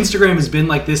 And so Instagram has been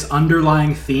like this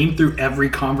underlying theme through every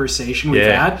conversation we've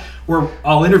had, where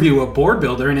I'll interview a board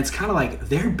builder and it's kind of like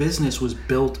their business was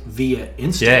built via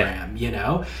Instagram, you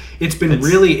know? It's been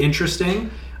really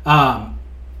interesting. I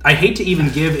hate to even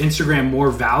give Instagram more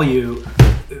value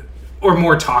or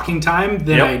more talking time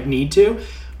than I need to,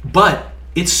 but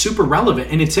it's super relevant,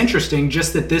 and it's interesting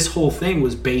just that this whole thing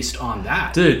was based on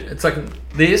that. Dude, it's like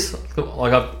this,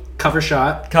 like a cover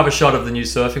shot of the new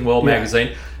Surfing World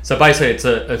magazine. So basically it's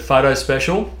a photo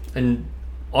special, and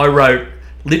I wrote,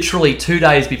 literally 2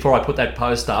 days before I put that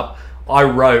post up, I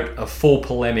wrote a full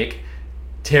polemic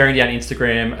tearing down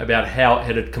Instagram about how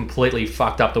it had completely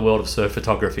fucked up the world of surf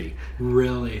photography.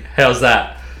 Really? How's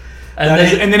that?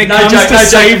 And then it comes to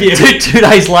save you. 2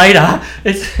 days later,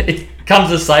 it comes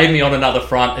to save me on another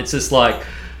front. It's just like,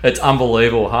 it's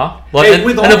unbelievable, huh? Like, Hey,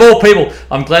 and of all people,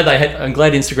 I'm glad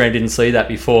Instagram didn't see that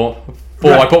before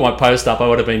I put my post up. I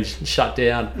would have been shut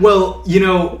down. Well, you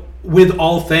know, with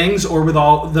all things, or with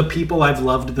all the people I've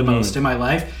loved the most in my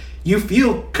life, you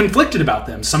feel conflicted about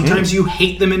them. Sometimes you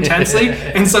hate them intensely,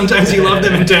 and sometimes you love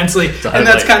them intensely. Totally. And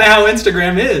that's kind of how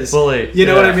Instagram is. Fully. You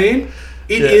know what I mean?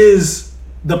 It is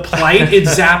the plight. It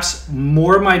zaps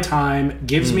more of my time,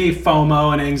 gives me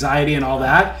FOMO and anxiety and all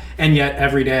that, and yet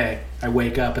every day I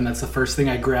wake up and that's the first thing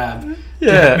I grab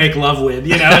to make love with,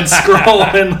 you know, and scroll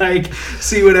and like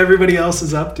see what everybody else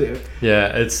is up to.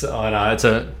 Yeah, it's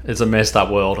a messed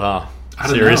up world, huh? I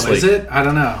don't know. Is it? I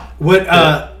don't know. What?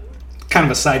 Kind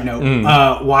of a side note.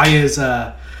 Why is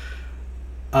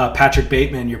Patrick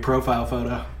Bateman your profile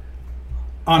photo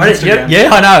on Instagram? Yeah,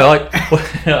 I know. Like,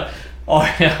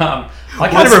 I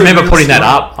can't even remember putting that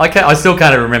up. I still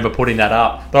can't even remember putting that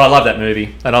up. But I love that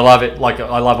movie, and I love it. Like,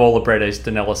 I love all the Bret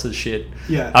Easton Ellis' shit.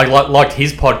 Yeah, I liked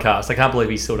his podcast. I can't believe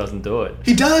he still doesn't do it.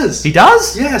 He does. He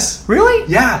does? Yes. Really?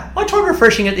 Yeah. I tried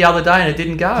refreshing it the other day, and it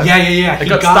didn't go. Yeah. It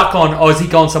got stuck on. Oh, has he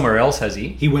gone somewhere else? Has he?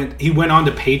 He went on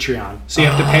to Patreon, so you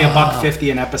have to pay $1.50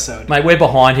 an episode. Mate, we're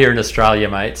behind here in Australia,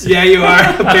 mate. Yeah, you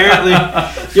are. Apparently,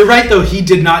 you're right. Though he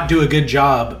did not do a good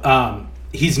job.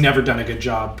 He's never done a good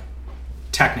job,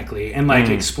 technically, and like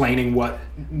explaining what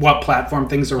platform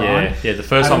things are on. Yeah, the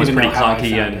first one was pretty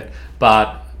clunky,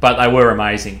 but they were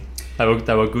amazing. They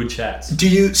were good chats.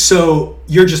 So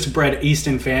you're just a Bret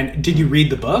Easton fan. Did you read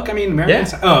the book? I mean, American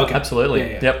Psycho. Oh, okay. Absolutely.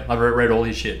 Yeah. Yep, I've read all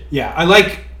his shit. Yeah, I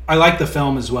like the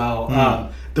film as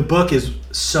well. The book is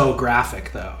so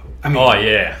graphic, though. I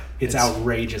mean, it's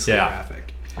outrageously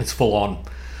graphic. It's full on.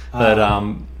 But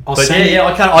I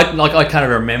kind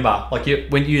of remember, like,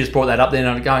 when you just brought that up, then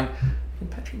I'm going,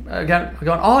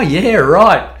 oh yeah,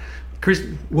 right.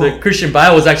 Christian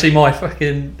Bale was actually my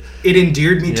fucking... It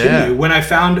endeared me to you. When I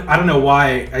found... I don't know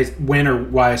why I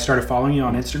started following you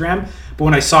on Instagram, but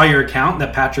when I saw your account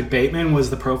that Patrick Bateman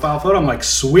was the profile photo, I'm like,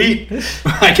 sweet.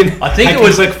 I can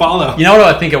click follow. You know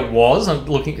what I think it was? I'm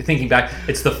thinking back.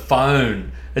 It's the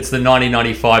phone. It's the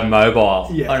 1995 mobile.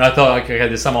 Yeah. And I thought, okay,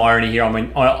 there's some irony here. I'm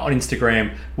on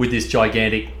Instagram with this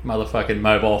gigantic motherfucking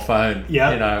mobile phone.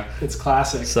 Yeah. You know? It's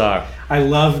classic. So I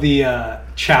love the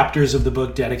chapters of the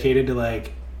book dedicated to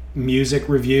like music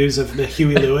reviews of the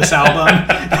Huey Lewis album,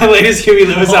 the latest Huey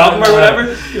Lewis album or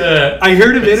whatever. Yeah. I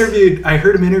heard him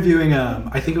interviewing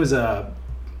I think it was a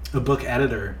book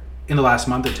editor in the last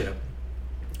month or two.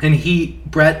 And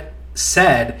Bret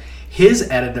said his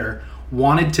editor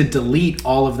wanted to delete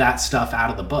all of that stuff out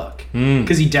of the book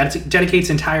because he dedicates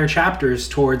entire chapters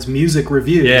towards music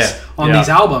reviews on these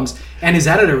albums, and his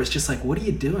editor was just like, what are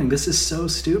you doing? This is so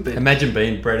stupid. Imagine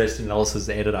being Bret Easton Ellis'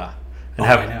 editor.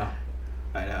 I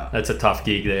know. That's a tough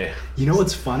gig there. You know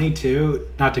what's funny too?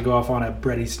 Not to go off on a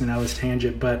Bret Easton Ellis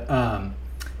tangent, but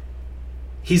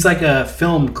he's like a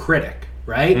film critic,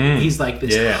 right? He's like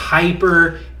this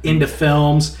hyper into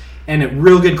films and a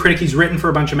real good critic. He's written for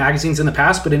a bunch of magazines in the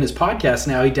past, but in his podcast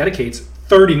now, he dedicates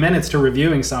 30 minutes to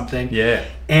reviewing something. Yeah.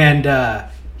 And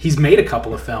he's made a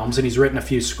couple of films and he's written a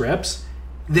few scripts.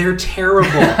 They're terrible.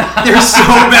 They're so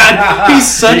bad. He's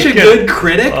such a good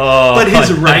critic, but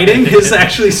his writing, his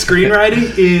actually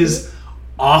screenwriting is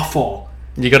awful.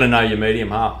 You got to know your medium,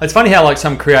 huh? It's funny how like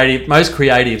most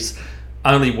creatives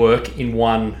only work in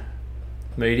one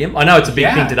medium. I know it's a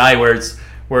big thing today where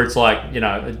it's like,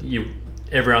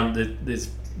 everyone there's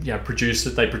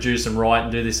they produce and write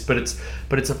and do this, but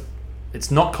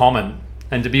it's not common.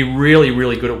 And to be really,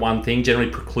 really good at one thing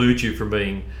generally precludes you from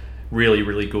being really,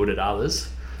 really good at others.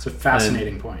 It's a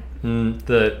fascinating point. And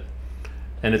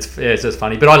it's just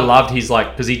funny. But I loved his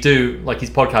because his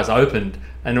podcast opened,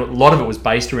 and a lot of it was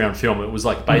based around film. It was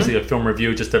like basically a film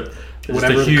review, just a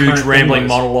huge rambling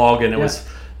monologue, and it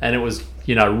was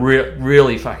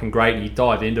really fucking great. And you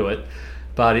dive into it,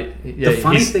 but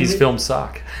his films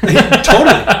suck.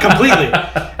 Totally, completely.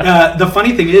 The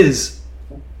funny thing is,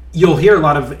 you'll hear a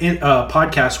lot of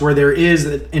podcasts where there is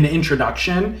an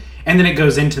introduction and then it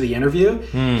goes into the interview.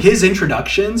 His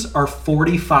introductions are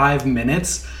 45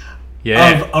 minutes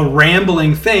of a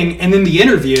rambling thing, and then the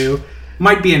interview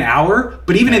might be an hour,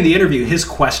 but even in the interview, his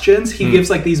questions, he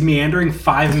gives like these meandering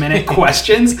 5-minute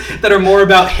questions that are more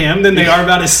about him than they are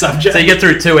about his subject. So you get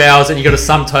through 2 hours and you got a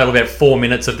sum total about 4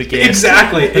 minutes of the guest.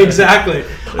 Exactly.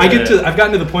 I've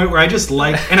gotten to the point where I just and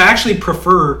I actually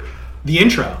prefer the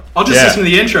intro. I'll just listen to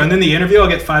the intro, and then the interview, I'll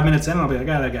get 5 minutes in, and I'll be like,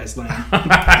 that guy's lame.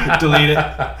 Delete it.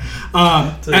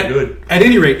 Good. At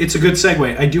any rate, it's a good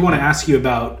segue. I do want to ask you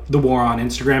about the war on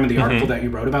Instagram and the article that you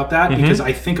wrote about that, because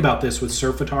I think about this with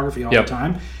surf photography all the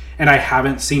time, and I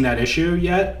haven't seen that issue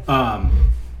yet.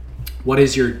 What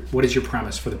is your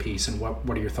premise for the piece, and what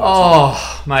are your thoughts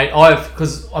on it? Mate,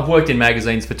 I've worked in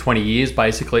magazines for 20 years,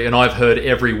 basically, and I've heard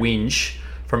every whinge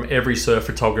from every surf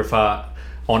photographer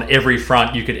on every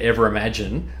front you could ever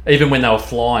imagine, even when they were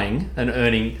flying and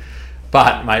earning.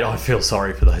 But, mate, I feel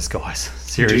sorry for those guys.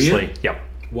 Seriously. Do you? Yep.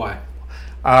 Why?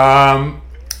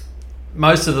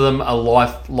 Most of them are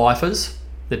lifers.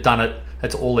 They've done it.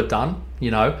 That's all they've done,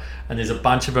 and there's a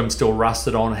bunch of them still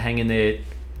rusted on, hanging there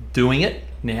doing it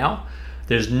now.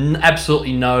 There's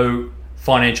absolutely no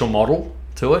financial model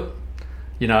to it.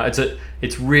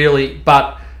 It's really,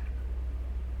 but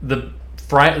the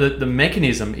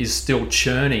mechanism is still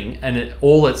churning, and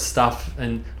all that stuff.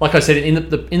 And like I said in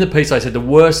the piece, I said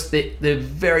the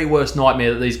very worst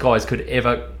nightmare that these guys could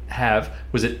ever have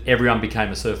was that everyone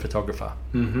became a surf photographer,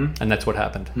 and that's what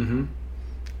happened.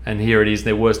 And here it is,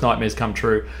 their worst nightmares come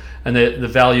true, and the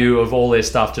value of all their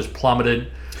stuff just plummeted.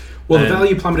 Well, the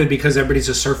value plummeted because everybody's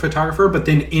a surf photographer, but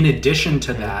then in addition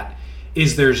to that,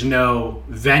 there's no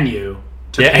venue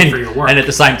to pay for your work, and at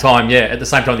the same time,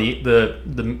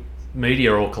 the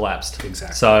media all collapsed.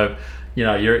 Exactly. So,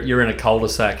 you're in a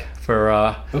cul-de-sac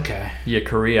for your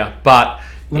career. But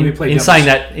in saying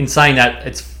that,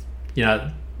 it's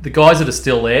the guys that are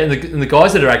still there, and the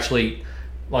guys that are actually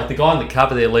like the guy on the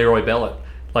cover there, Leroy Bellett.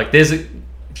 Like, if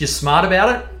you're smart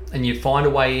about it and you find a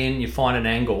way in, you find an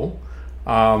angle,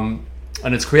 and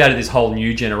it's created this whole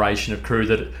new generation of crew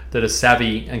that are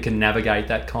savvy and can navigate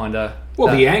that kind of.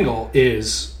 Well, the angle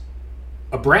is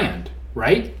a brand.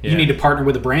 Right? Yeah. You need to partner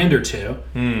with a brand or two,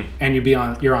 and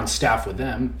you're on staff with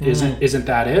them. Isn't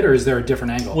that it, or is there a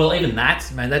different angle? Well, even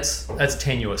that, man, that's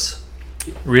tenuous.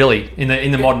 Really,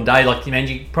 in the modern day,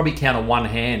 you probably count on one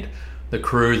hand the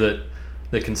crew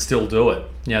that can still do it.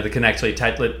 That can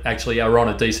actually are on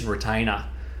a decent retainer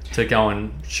to go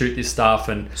and shoot this stuff.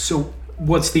 And so,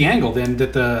 what's the angle then?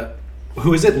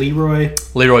 Who is it? Leroy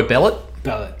Bellett.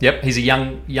 Yep, he's a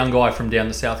young guy from down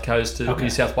the south coast of New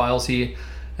South Wales here.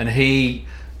 And he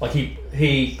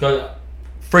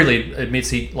freely admits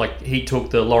he took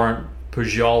the Laurent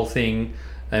Pujol thing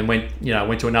and went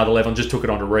to another level and just took it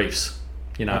onto reefs,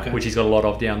 which he's got a lot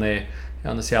of down there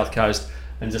on the south coast,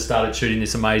 and just started shooting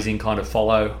this amazing kind of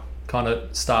follow kind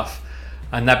of stuff,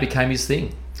 and that became his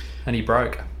thing, and he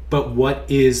broke. But what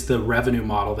is the revenue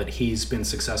model that he's been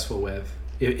successful with?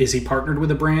 Is he partnered with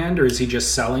a brand, or is he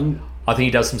just selling? I think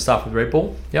he does some stuff with Red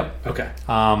Bull. Yep. Okay.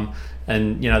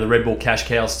 And the Red Bull cash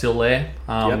cow's still there,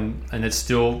 and it's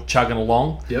still chugging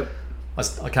along. Yep.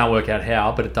 I can't work out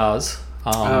how, but it does.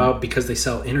 Because they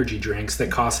sell energy drinks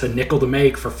that cost $0.05 to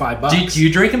make for $5. Do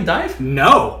you drink them, Dave?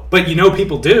 No, but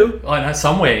people do. I know,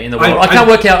 somewhere in the world. I can't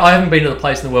work out. I haven't been to the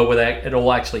place in the world where it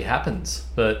all actually happens.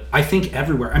 But I think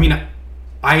everywhere. I mean,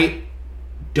 I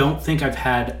don't think I've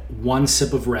had one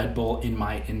sip of Red Bull in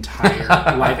my entire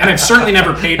life, and I've certainly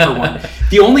never paid for one.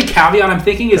 The only caveat I'm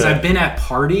thinking is I've been at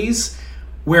parties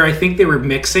where I think they were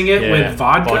mixing it with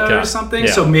vodka or something.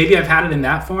 Yeah. So maybe I've had it in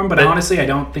that form, but honestly, I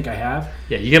don't think I have.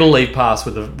 Yeah, you get a lead pass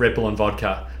with the Red Bull and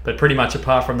vodka, but pretty much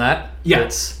apart from that,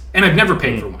 and I've never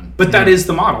paid for one. But that is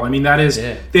the model. I mean, that is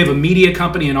they have a media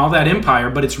company and all that empire,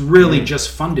 but it's really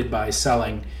just funded by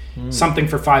selling something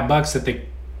for $5 that they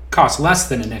cost less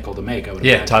than a nickel to make. I would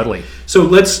imagine. Totally. So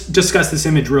let's discuss this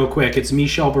image real quick. It's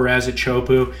Michel Perez at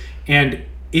Chopu, and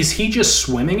is he just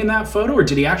swimming in that photo, or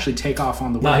did he actually take off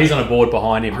on the wave? No, he's on a board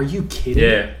behind him. Are you kidding?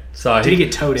 Yeah. So did he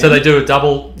get towed in? So they do a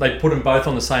double. They put them both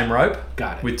on the same rope.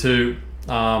 Got it. With two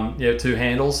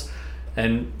handles,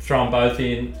 and throw them both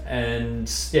in. And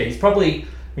he's probably,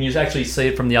 when you actually see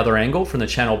it from the other angle, from the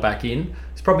channel back in,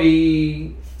 it's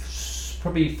probably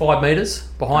 5 meters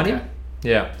behind him.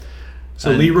 Yeah.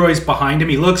 So Leroy's behind him.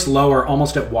 He looks lower,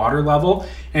 almost at water level,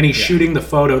 and he's shooting the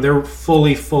photo. They're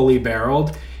fully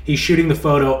barreled. He's shooting the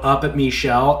photo up at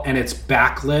Michel, and it's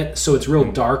backlit, so it's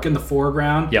real dark in the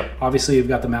foreground. Yep. Obviously, you've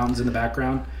got the mountains in the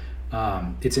background.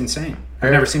 It's insane.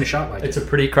 I've never seen a shot like it. It's a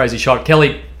pretty crazy shot.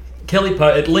 Kelly,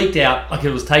 it leaked out, like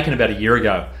it was taken about a year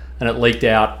ago, and it leaked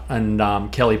out,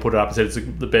 and Kelly put it up and said it's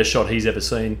the best shot he's ever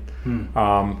seen.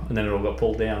 And then it all got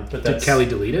pulled down. But Did Kelly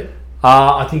delete it?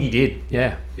 I think he did.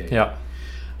 Yeah.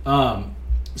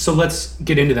 So let's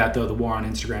get into that, though, the war on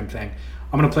Instagram thing.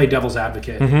 I'm going to play devil's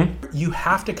advocate. You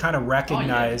have to kind of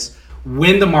recognize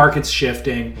when the market's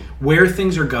shifting, where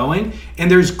things are going, and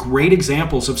there's great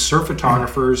examples of surf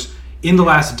photographers in the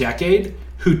last decade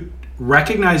who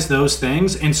recognized those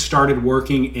things and started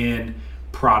working in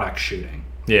product shooting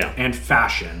and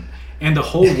fashion. And the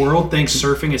whole world thinks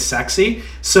surfing is sexy.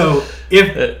 So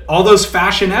if all those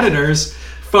fashion editors,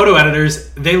 photo editors,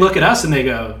 they look at us and they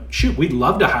go, shoot, we'd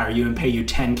love to hire you and pay you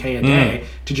 $10K a day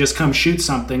to just come shoot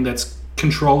something that's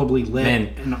controllably lit.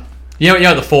 Man. You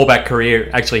know the fallback career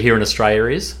actually here in Australia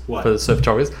is what? For the surf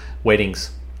photographers?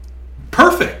 Weddings.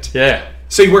 Perfect. Yeah.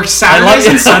 So you work Saturdays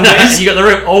and Sundays. You got the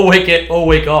room all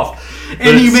week off.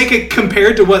 And you make it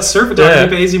compared to what surf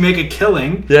photography pays, you make a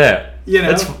killing. Yeah. You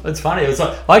know? It's funny. It's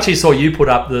like, I actually saw you put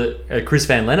up the Chris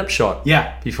Van Lennep shot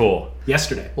before.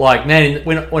 Yesterday. Like, man,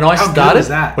 when I How started, good was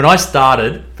that? When I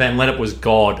started, Van Lennep was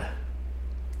God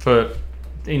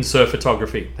in surf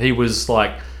photography. He was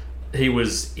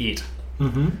it.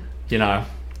 You know,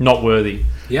 not worthy.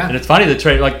 Yeah. And it's funny the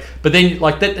trade, but then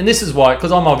that, and this is why,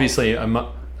 because I'm obviously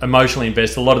emotionally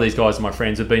invested. A lot of these guys are my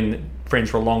friends, have been friends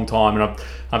for a long time, and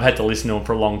I've had to listen to them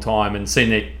for a long time and seen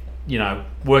their,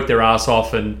 work their ass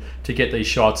off and to get these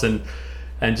shots, and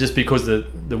just because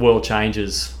the world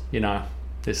changes,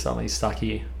 there's something stuck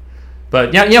here.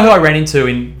 But you know who I ran into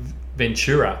in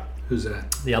Ventura? Who's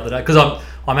that? The other day, because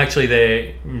I'm actually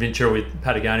there in Ventura with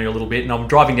Patagonia a little bit, and I'm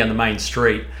driving down the main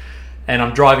street, and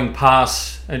I'm driving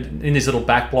past in this little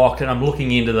back block, and I'm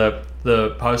looking into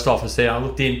the post office there. I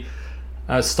looked in,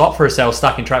 I stopped for a second, I was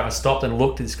stuck in traffic. I stopped and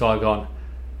looked at this guy, going,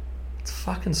 "It's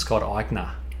fucking Scott Eichner."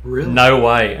 Really? No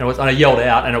way. And I yelled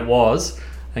out, and it was,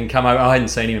 and come over. I hadn't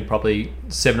seen him in probably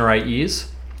 7 or 8 years.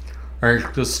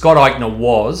 Because Scott Eichner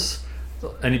was,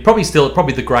 and he's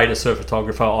probably the greatest surf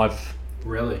photographer I've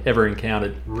ever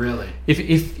encountered. Really?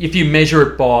 If you measure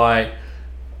it by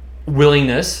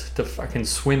willingness to fucking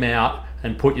swim out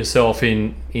and put yourself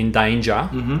in danger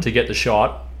to get the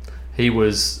shot, he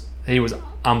was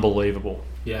unbelievable.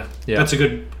 Yeah. That's a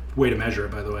good way to measure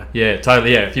it, by the way. Yeah,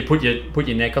 totally. Yeah, if you put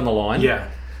your neck on the line. Yeah.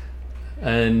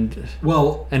 And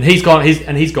he's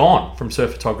gone from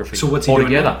surf photography. So what's he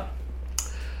doing now?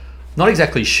 Not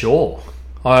exactly sure.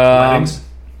 Weddings?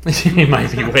 Maybe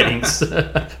weddings.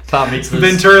 Bar mitzvahs.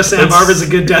 Ventura, Santa Barbara's a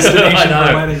good destination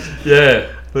for weddings.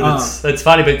 Yeah, but it's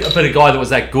funny. But a guy that was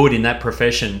that good in that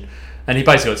profession, and he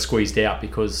basically got squeezed out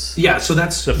because so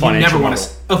that's the financial you never model.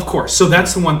 Want to. Of course, so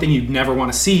that's the one thing you'd never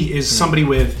want to see is somebody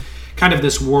with kind of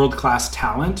this world-class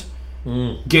talent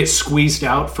get squeezed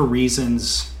out for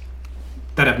reasons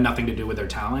that have nothing to do with their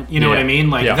talent. You know what I mean?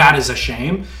 That is a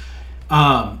shame.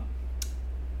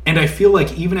 And I feel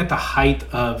like even at the height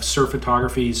of surf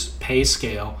photography's pay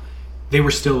scale, they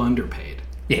were still underpaid.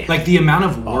 Yeah. Like the amount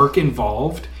of work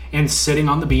involved and sitting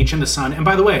on the beach in the sun. And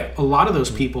by the way, a lot of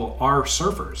those people are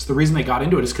surfers. The reason they got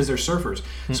into it is because they're surfers.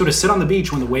 So to sit on the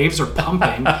beach when the waves are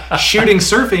pumping, shooting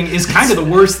surfing is kind of the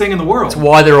worst thing in the world. It's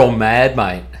why they're all mad,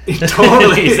 mate.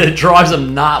 Totally. It drives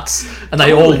them nuts. And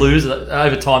they all lose it.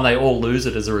 Over time, they all lose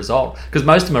it as a result. Because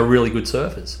most of them are really good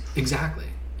surfers. Exactly.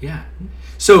 Yeah.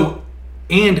 So...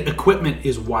 And equipment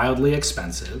is wildly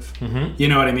expensive. You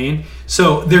know what I mean?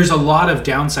 So there's a lot of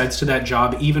downsides to that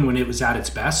job, even when it was at its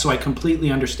best. So I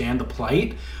completely understand the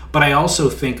plight. But I also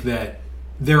think that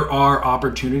there are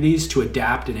opportunities to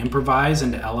adapt and improvise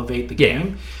and to elevate the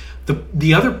game.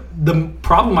 The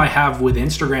problem I have with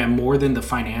Instagram, more than the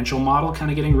financial model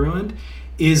kind of getting ruined,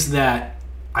 is that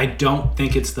I don't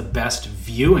think it's the best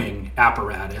viewing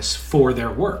apparatus for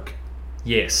their work.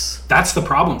 Yes. That's the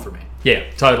problem for me. Yeah,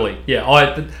 totally.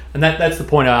 Yeah, that's the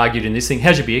point I argued in this thing.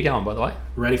 How's your beer going, by the way?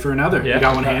 Ready for another? Yeah. You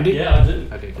got one handy? Yeah, I do.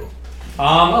 Okay, cool.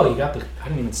 Oh, you got the... I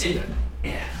didn't even see that.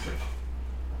 Yeah.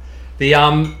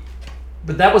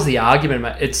 But that was the argument,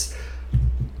 mate. It's...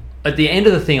 At the end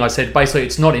of the thing, I said, basically,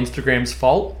 it's not Instagram's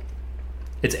fault.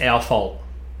 It's our fault.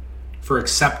 For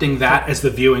accepting that as the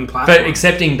viewing platform. But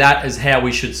accepting that as how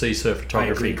we should see surf photography.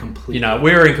 I agree completely. You know,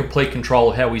 we're in complete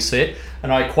control of how we see it.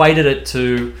 And I equated it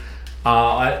to...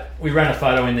 we ran a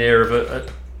photo in there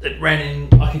of it ran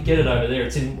in... I could get it over there.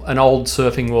 It's in an old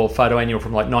Surfing World photo annual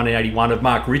from like 1981 of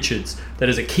Mark Richards that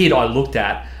as a kid I looked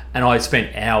at, and I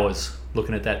spent hours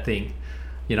looking at that thing.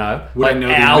 You know? Would I know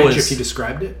the image if you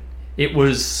described it? It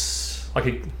was...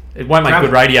 It won't make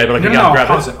good radio, but I can go and grab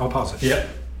it. I'll pause it. Yeah.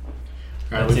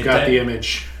 All right, we've got the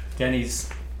image. Danny's...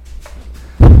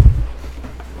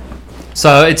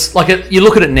 So it's like you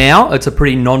look at it now, it's a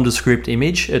pretty nondescript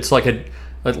image. It's like a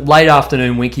late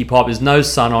afternoon winky pop. There's no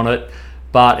sun on it,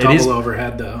 but it is double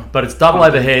overhead though. But it's double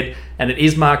overhead, and it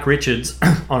is Mark Richards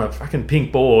on a fucking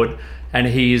pink board, and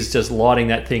he is just lighting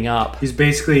that thing up. He's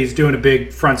doing a big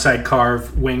frontside carve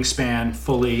wingspan,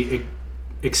 fully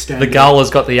extended. The gull has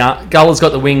got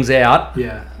the wings out.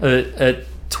 Yeah. At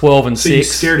 12 and 6. So you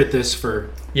stared at this for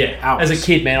hours. As a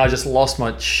kid, man, I just lost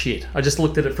my shit. I just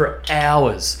looked at it for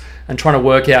hours and trying to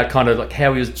work out kind of like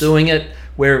how he was doing it,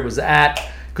 where it was at,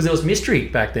 because there was mystery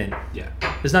back then. Yeah.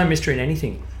 There's no mystery in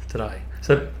anything today.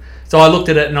 So I looked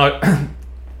at it and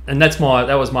and that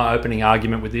was my opening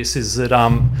argument with this is that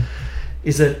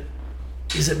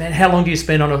man, how long do you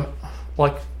spend on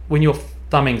when you're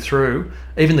thumbing through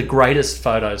even the greatest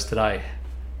photos today?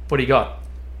 What do you got?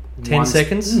 10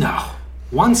 seconds? No.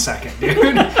 1 second,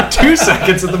 dude. 2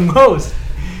 seconds at the most.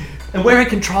 And we're in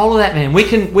control of that, man. We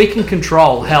can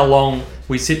control how long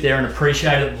we sit there and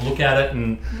appreciate it and look at it,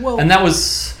 and that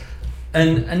was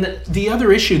the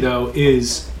other issue though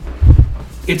is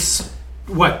it's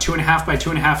what 2.5 by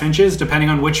 2.5 inches depending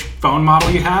on which phone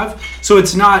model you have. So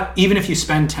it's not, even if you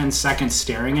spend 10 seconds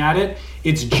staring at it,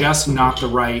 it's just not the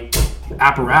right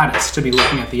apparatus to be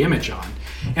looking at the image on.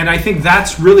 And I think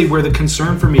that's really where the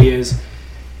concern for me is.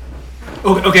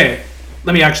 Okay,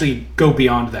 let me actually go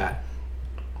beyond that.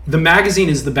 The magazine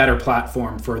is the better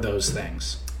platform for those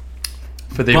things.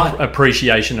 For the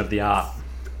appreciation of the art.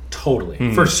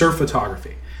 Totally. For surf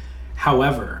photography.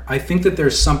 However, I think that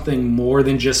there's something more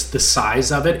than just the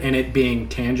size of it and it being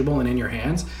tangible and in your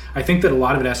hands. I think that a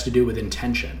lot of it has to do with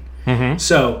intention. Mm-hmm.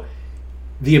 So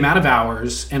the amount of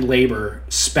hours and labor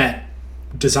spent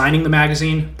designing the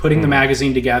magazine, putting the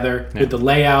magazine together, with the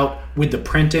layout, with the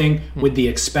printing, with the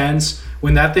expense.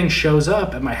 When that thing shows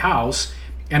up at my house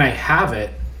and I have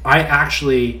it, I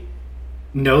actually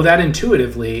know that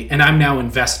intuitively, and I'm now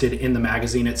invested in the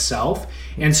magazine itself.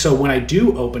 And so when I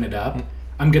do open it up,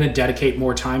 I'm going to dedicate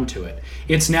more time to it.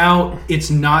 It's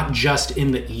not just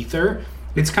in the ether.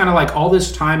 It's kind of like all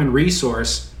this time and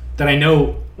resource that I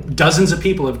know dozens of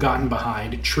people have gotten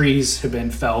behind. Trees have been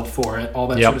felled for it, all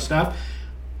that sort of stuff.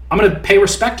 I'm going to pay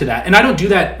respect to that. And I don't do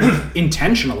that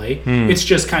intentionally. It's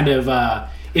just kind of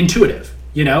intuitive,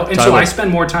 you know? And so I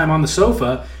spend more time on the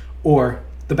sofa or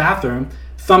the bathroom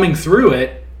thumbing through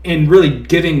it and really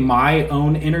giving my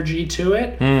own energy to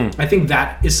it. I think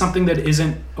that is something that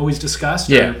isn't always discussed.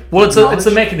 Yeah. Well, it's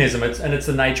a mechanism, and it's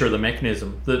the nature of the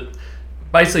mechanism. That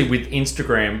basically with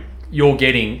Instagram, you're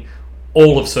getting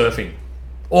all of surfing.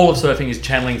 All of surfing is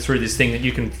channeling through this thing that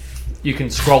you can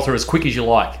scroll through as quick as you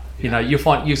like. You know,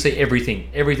 you see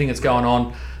everything that's going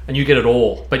on, and you get it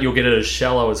all, but you'll get it as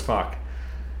shallow as fuck.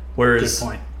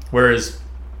 Whereas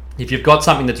if you've got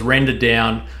something that's rendered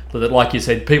down, that, like you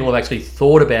said, people have actually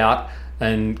thought about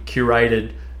and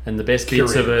curated, and the best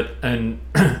bits of it, and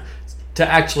to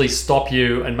actually stop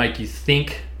you and make you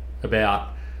think about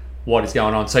what is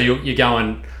going on. So you're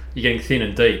getting thin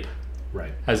and deep,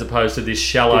 right? As opposed to this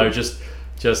shallow, just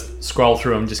scroll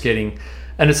through them, just getting.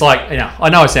 And it's like, you know, I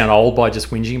know I sound old by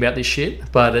just whinging about this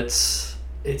shit, but it's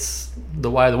the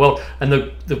way of the world. And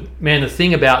the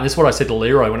thing about, and this is what I said to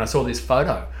Leroy when I saw this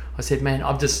photo. I said, man,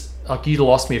 you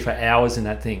lost me for hours in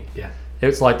that thing. Yeah.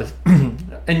 It's like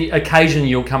and occasionally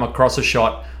you'll come across a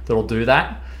shot that'll do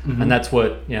that, and that's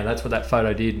what that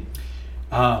photo did.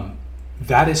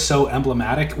 That is so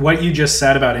emblematic. What you just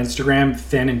said about Instagram,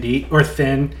 thin and deep, or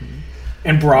thin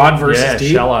and broad versus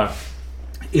deep, shallow,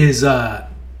 is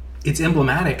it's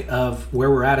emblematic of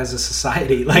where we're at as a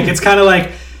society. Like, it's kind of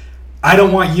like I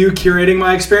don't want you curating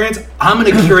my experience. I'm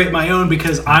going to curate my own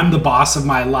because I'm the boss of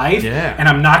my life. Yeah. And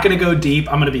I'm not going to go deep.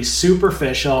 I'm going to be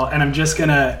superficial. And I'm just going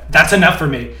to... That's enough for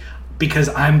me because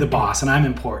I'm the boss and I'm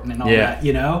important and all that,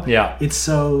 you know? Yeah. It's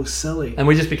so silly. And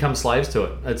we just become slaves to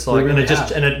it. It's like... really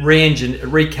and it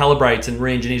recalibrates and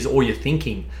re-engineers all your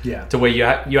thinking to where you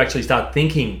actually start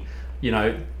thinking, you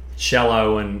know,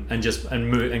 shallow and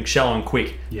shallow and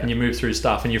quick, and you move through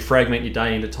stuff and you fragment your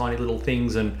day into tiny little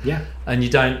things, and you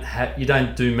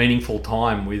don't do meaningful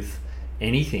time with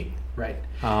anything. Right.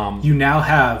 You now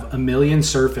have a million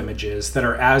surf images that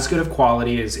are as good of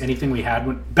quality as anything we had,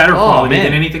 better quality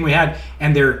than anything we had,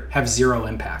 and they have zero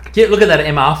impact. Yeah, look at that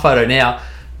MR photo now.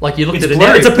 Like, you looked at it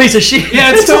blurry. now, it's a piece of shit.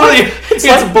 Yeah, it's totally...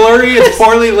 It's blurry, it's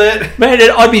poorly lit. Man,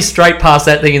 I'd be straight past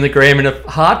that thing in the gram in a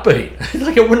heartbeat.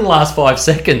 Like, it wouldn't last 5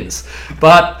 seconds.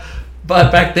 But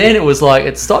back then, it was like,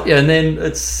 it stopped you, and then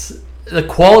it's the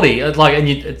quality,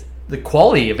 the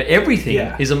quality of everything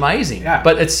is amazing. Yeah.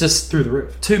 But it's just... Through the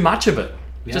roof. Too much of it.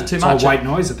 Yeah, just too it's much. all white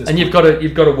noise at this point. And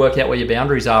you've got to work out where your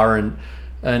boundaries are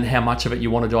and how much of it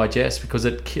you want to digest, because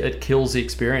it kills the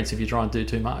experience if you try and do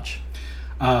too much.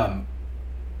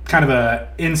 Kind of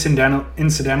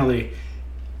incidentally,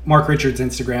 Mark Richards'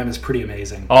 Instagram is pretty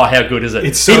amazing. Oh, how good is it?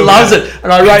 It's so he loves good. it.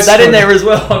 And I wrote that in there as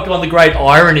well. On the great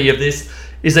irony of this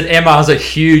is that Emma's a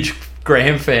huge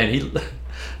Graham fan. He'd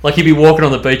be walking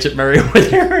on the beach at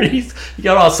Merriweather and you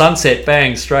go, sunset,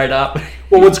 bang, straight up.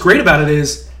 Well, what's great about it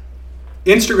is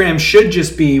Instagram should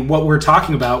just be what we're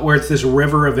talking about, where it's this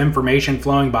river of information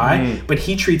flowing by, but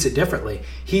he treats it differently.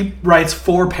 He writes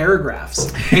 4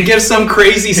 paragraphs and gives some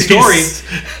crazy story,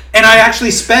 and I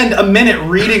actually spend a minute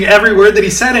reading every word that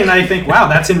he said, and I think, wow,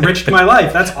 that's enriched my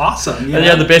life. That's awesome. You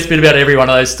know? The best bit about every one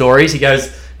of those stories, he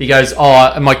goes,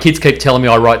 oh, my kids keep telling me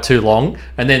I write too long,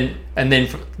 and then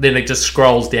it just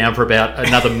scrolls down for about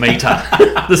another meter,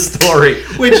 the story.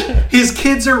 Which his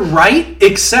kids are right,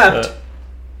 except...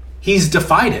 He's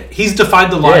defied it. He's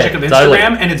defied the logic of Instagram, totally.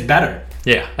 And it's better.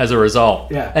 Yeah, as a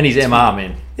result. Yeah. And he's MR,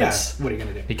 man. Yeah, what are you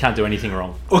going to do? He can't do anything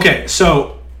wrong. Okay,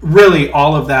 so really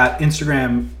all of that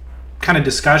Instagram kind of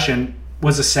discussion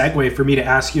was a segue for me to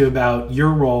ask you about your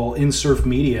role in surf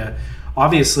media.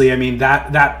 Obviously, I mean,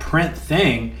 that print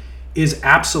thing is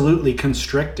absolutely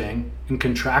constricting and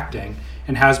contracting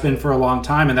and has been for a long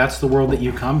time, and that's the world that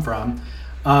you come from.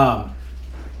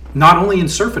 Not only in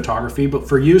surf photography, but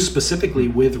for you specifically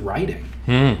with writing.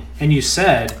 And you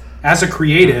said, as a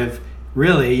creative,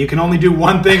 really, you can only do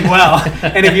one thing well.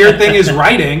 And if your thing is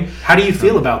writing, how do you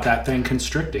feel about that thing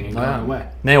constricting and going away?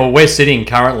 Now, we're sitting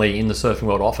currently in the Surfing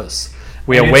World office.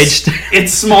 We are wedged.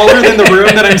 It's smaller than the room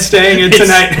that I'm staying in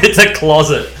tonight. It's a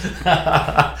closet.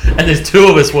 And there's 2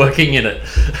 of us working in it.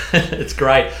 It's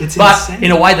great. It's but insane.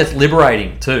 In a way that's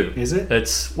liberating too. Is it?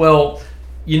 It's, well,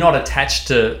 you're not attached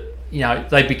to... You know,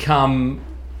 they become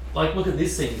like, look at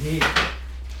this thing here.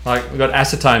 Like, we've got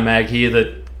Acetone mag here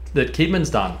that Kidman's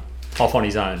done off on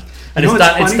his own, and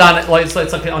it's done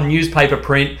like on newspaper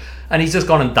print, and he's just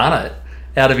gone and done it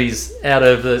out of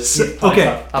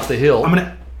the up the hill.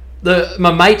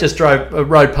 My mate just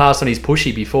rode past on his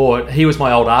pushy before. He was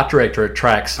my old art director at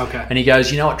Trax, and he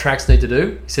goes, you know what Trax need to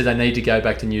do? He said they need to go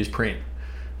back to newsprint.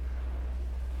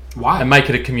 Why? And make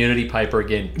it a community paper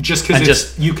again. Just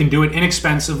because you can do it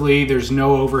inexpensively, there's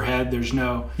no overhead, there's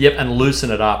no... Yep, and loosen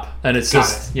it up. And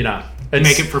it's you know...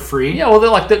 Make it for free? Yeah, well, they're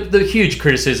like the huge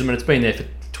criticism, and it's been there for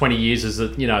 20 years, is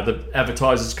that, you know, the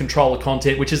advertisers control the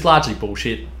content, which is largely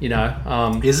bullshit, you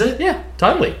know. Is it? Yeah,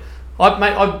 totally.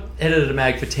 I've edited a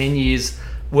mag for 10 years,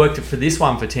 worked for this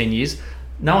one for 10 years.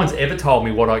 No one's ever told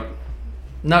me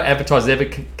no advertiser's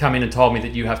ever come in and told me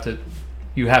that you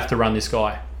have to run this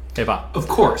guy. Ever. Of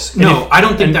course. I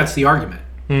don't think that's the argument.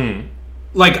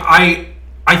 Like, I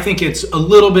think it's a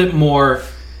little bit more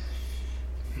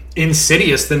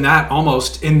insidious than that,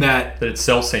 almost, in that it's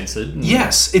self-censored.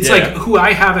 Yes. It's like who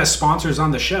I have as sponsors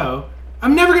on the show,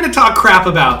 I'm never going to talk crap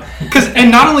about. And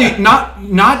not only,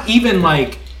 not even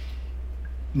like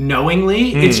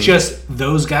knowingly, it's just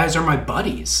those guys are my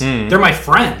buddies. They're my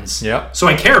friends. Yeah. So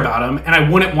I care about them, and I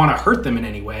wouldn't want to hurt them in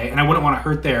any way, and I wouldn't want to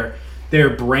hurt their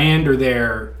brand or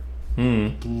their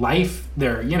life,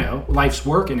 their, you know, life's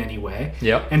work in any way.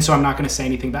 Yep. And so I'm not going to say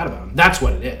anything bad about them. That's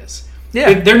what it is.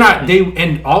 Yeah. They're not,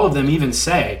 and all of them even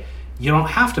say, you don't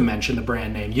have to mention the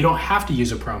brand name. You don't have to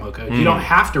use a promo code. You don't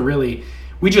have to really,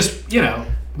 we just, you know,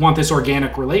 want this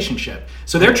organic relationship.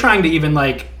 So they're trying to even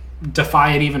like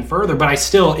defy it even further, but I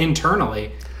still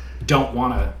internally don't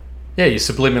want to. Yeah, you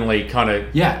subliminally kind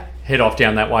of head off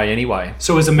down that way anyway.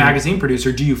 So as a magazine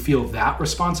producer, do you feel that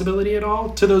responsibility at all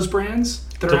to those brands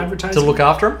that are advertising? To look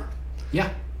after them? Yeah.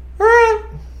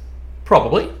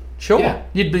 Probably. Sure. Yeah.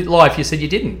 You'd be lie if you said you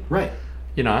didn't. Right.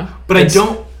 You know? But I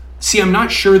don't... See, I'm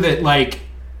not sure that, like...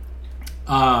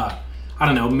 I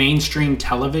don't know, mainstream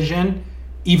television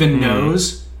even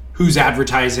knows who's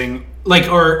advertising...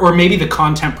 Like, or maybe the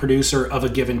content producer of a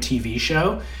given TV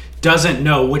show doesn't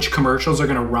know which commercials are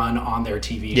going to run on their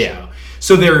TV show.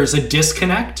 So there is a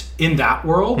disconnect in that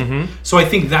world. So I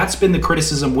think that's been the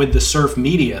criticism with the surf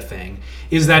media thing,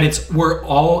 is that it's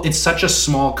such a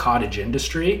small cottage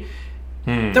industry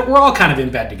that we're all kind of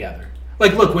in bed together.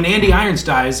 Like, look, when Andy Irons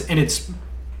dies and it's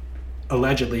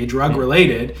allegedly drug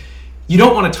related, you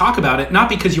don't want to talk about it, not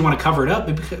because you want to cover it up,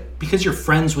 but because you're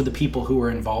friends with the people who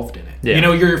are involved in it. Yeah. You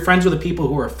know, you're friends with the people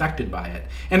who are affected by it.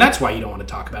 And that's why you don't want to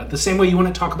talk about it. The same way you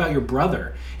want to talk about your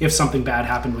brother if something bad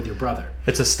happened with your brother.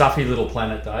 It's a stuffy little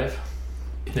planet, Dave.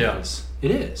 It is.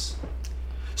 It is.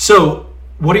 So,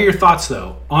 what are your thoughts,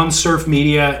 though, on surf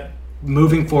media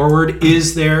moving forward?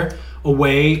 Is there a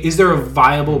way? Is there a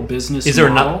viable business Is there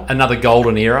model? another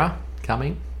golden era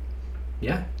coming?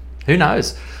 Yeah. Who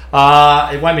knows?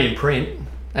 It won't be in print,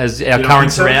 as our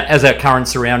current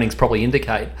surroundings probably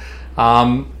indicate.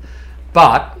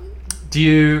 But do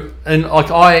you, and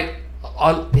like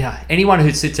anyone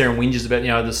who sits there and whinges about, you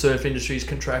know, the surf industry is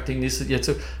contracting,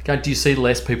 do you see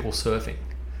less people surfing?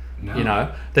 No. You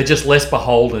know, they're just less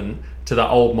beholden to the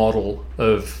old model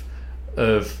of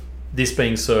this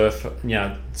being surf, you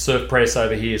know, surf press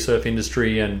over here, surf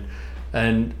industry, and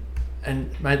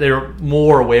mate, they're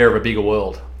more aware of a bigger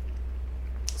world.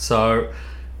 So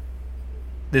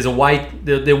there's a way.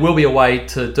 There will be a way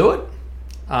to do it.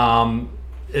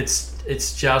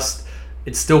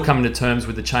 It's still coming to terms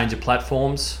with the change of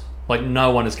platforms. Like,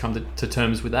 no one has come to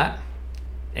terms with that.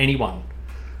 Anyone,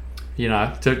 you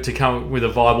know, to come with a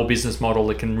viable business model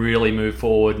that can really move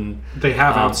forward, and They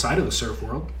have outside of the surf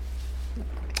world.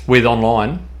 with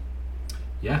online.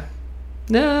 Yeah.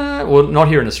 Nah, well, not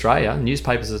here in Australia.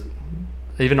 Newspapers are,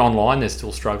 even online, they're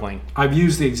still struggling. I've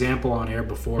used the example on air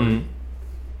before,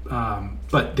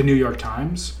 but the New York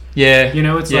Times. Yeah, You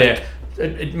know, it's like...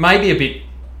 it may be a bit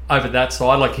over that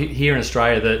side. Like here in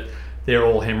Australia, that they're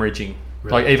all hemorrhaging.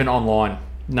 Really? Like even online,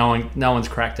 no one's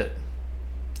cracked it.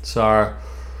 So,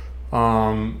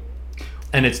 and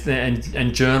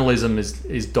journalism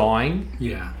is dying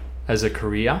Yeah. as a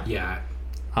career. Yeah.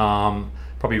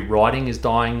 Probably writing is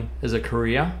dying as a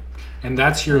career. And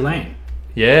that's your lane.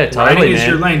 Yeah, totally, Writing is man.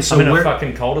 your lane. So I'm in where- a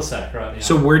fucking cul-de-sac right now.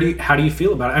 So how do you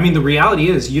feel about it? I mean, the reality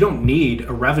is you don't need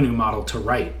a revenue model to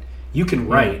write. You can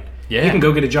write. Yeah. You can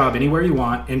go get a job anywhere you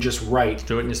want and just write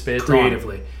do it in your spare time.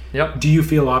 creatively. Yep. Do you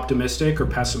feel optimistic or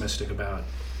pessimistic about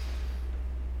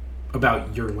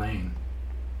your lane?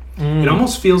 It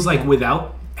almost feels like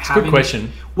without having... Good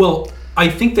question. Well, I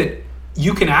think that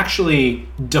you can actually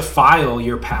defile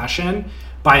your passion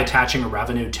by attaching a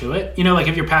revenue to it. You know, like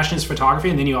if your passion is photography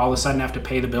and then you all of a sudden have to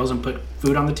pay the bills and put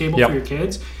food on the table for your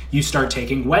kids, you start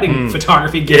taking wedding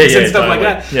photography gigs and stuff like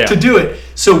that to do it.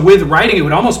 So with writing, it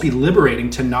would almost be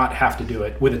liberating to not have to do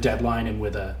it with a deadline and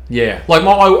with a... Yeah, like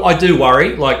I do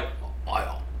worry. Like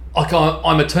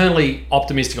I'm eternally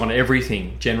optimistic on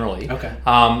everything generally. Okay.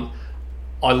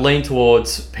 I lean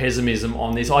towards pessimism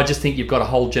on this. I just think you've got a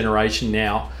whole generation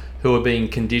now who are being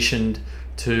conditioned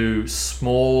to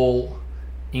small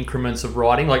increments of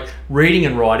writing. Like reading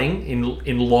and writing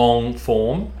in long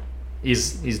form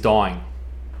is dying.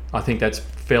 I think that's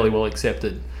fairly well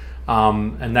accepted,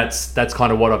 and that's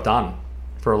kind of what I've done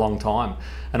for a long time.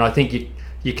 And I think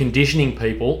you're conditioning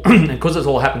people, and because it's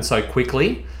all happened so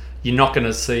quickly, you're not going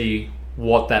to see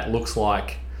what that looks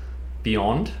like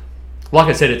beyond. Like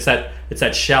I said, it's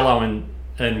that shallow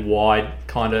and wide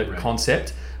kind of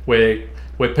concept where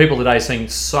people today are seeing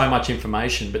so much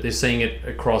information, but they're seeing it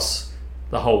across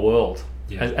the whole world,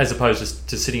 as opposed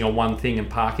to sitting on one thing and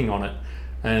parking on it.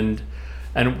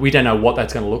 And we don't know what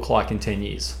that's going to look like in 10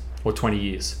 years or 20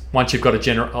 years. Once you've got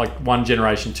one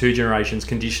generation, two generations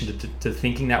conditioned to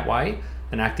thinking that way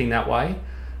and acting that way,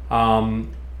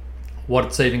 what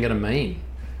it's even going to mean.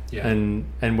 Yeah.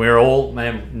 And we're all,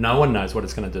 man, no one knows what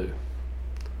it's going to do.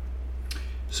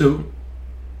 So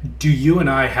do you and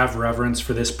I have reverence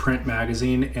for this print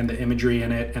magazine and the imagery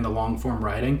in it and the long form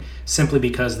writing simply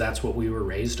because that's what we were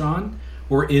raised on?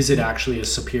 Or is it actually a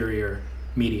superior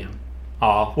medium?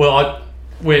 Oh, well,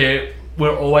 we're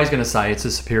always going to say it's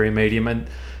a superior medium,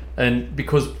 and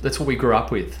because that's what we grew up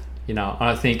with, you know.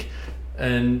 I think,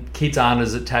 and kids aren't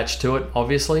as attached to it,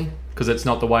 obviously, because it's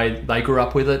not the way they grew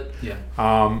up with it. Yeah.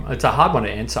 It's a hard one to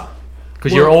answer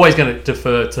because you're always going to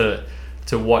defer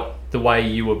to what the way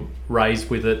you were raised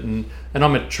with it, and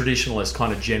I'm a traditionalist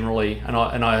kind of generally, and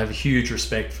I have a huge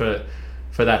respect for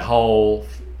that whole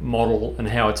model and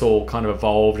how it's all kind of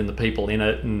evolved and the people in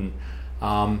it, and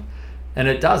And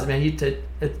it does. I mean,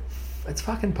 it's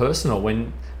fucking personal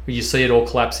when you see it all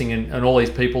collapsing and all these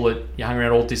people that you hung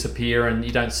around all disappear and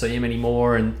you don't see them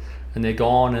anymore and they're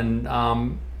gone and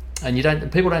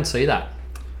people don't see that.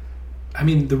 I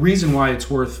mean, the reason why it's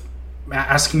worth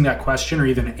asking that question or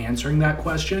even answering that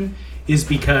question is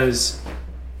because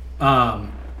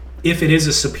if it is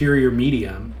a superior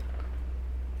medium,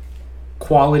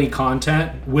 quality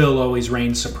content will always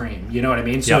reign supreme. You know what I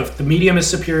mean? So if the medium is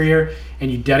superior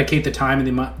and you dedicate the time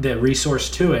and the resource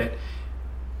to it,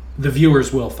 the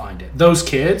viewers will find it. Those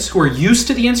kids who are used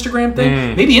to the Instagram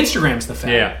thing, maybe Instagram's the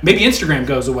fad. Yeah. Maybe Instagram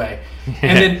goes away.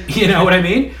 And then, you know what I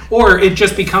mean? Or it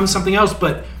just becomes something else.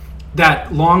 But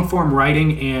that long form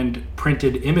writing and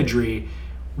printed imagery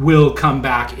will come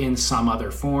back in some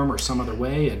other form or some other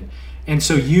way. And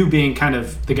so you being kind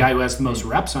of the guy who has the most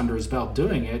reps under his belt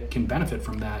doing it can benefit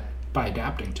from that by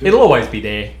adapting to it. It'll always be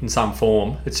there in some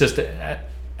form. It's just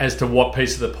as to what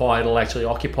piece of the pie it'll actually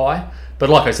occupy. But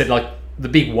like I said, like the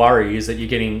big worry is that you're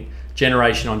getting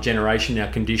generation on generation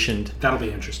now conditioned. That'll be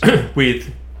interesting.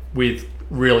 with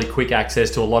really quick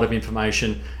access to a lot of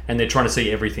information, and they're trying to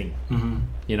see everything.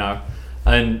 You know,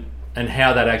 and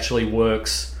how that actually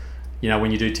works. You know,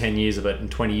 when you do 10 years of it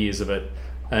and 20 years of it,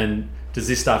 and does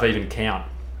this stuff even count?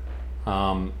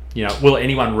 You know, will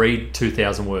anyone read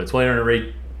 2,000 words? Will anyone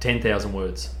read 10,000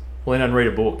 words? Will anyone read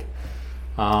a book?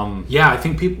 Yeah, I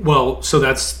think people... Well, so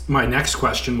that's my next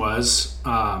question was...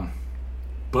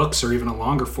 books or even a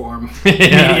longer form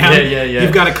yeah.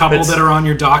 You've got a couple that are on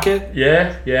your docket?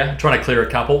 Yeah. I'm trying to clear a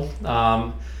couple.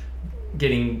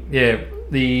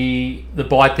 The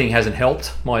bite thing hasn't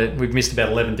helped. We've missed about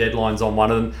 11 deadlines on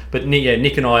one of them. But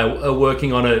Nick and I are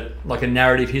working on a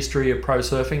narrative history of pro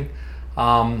surfing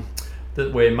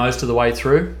that we're most of the way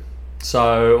through.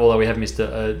 So although we have missed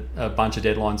a bunch of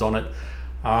deadlines on it,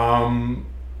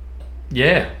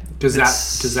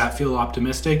 Does that feel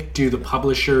optimistic? Do the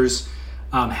publishers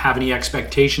have any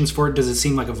expectations for it? Does it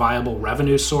seem like a viable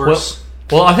revenue source?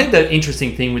 Well, I think the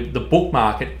interesting thing with the book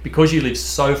market, because you live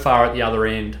so far at the other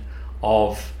end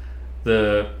of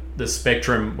the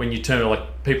spectrum when you turn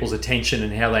like people's attention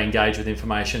and how they engage with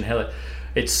information,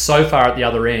 it's so far at the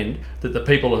other end that the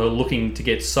people who are looking to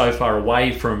get so far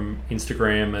away from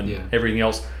Instagram and everything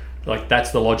else, like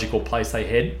that's the logical place they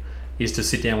head, is to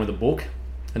sit down with a book.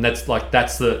 And that's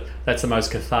the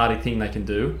most cathartic thing they can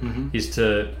do, is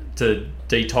to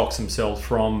detox themselves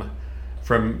from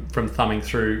thumbing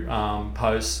through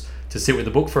posts, to sit with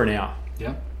the book for an hour.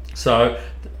 Yeah. So,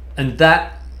 and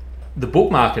that the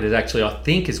book market is actually, I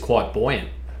think, is quite buoyant.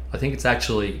 I think it's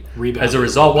actually rebounded as a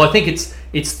result. Well, I think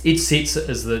it sits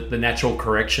as the natural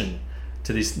correction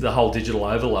to the whole digital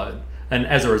overload, and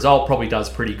as a result, probably does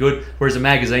pretty good. Whereas a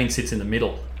magazine sits in the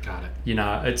middle. Got it. You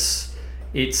know,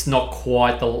 it's not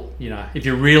quite the, you know, if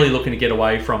you're really looking to get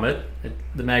away from it,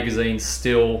 the magazine's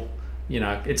still, you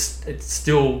know, it's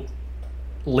still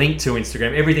linked to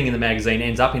Instagram. Everything in the magazine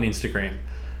ends up in Instagram,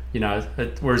 you know,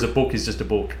 whereas a book is just a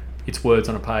book. It's words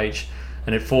on a page,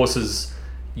 and it forces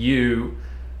you,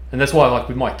 and that's why, like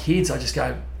with my kids, I just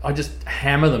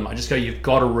hammer them. I just go, you've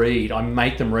got to read. I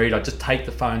make them read. I just take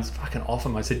the phones fucking off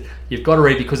them. I said, you've got to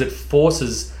read, because it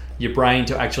forces your brain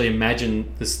to actually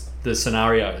imagine the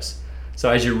scenarios. So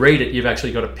as you read it, you've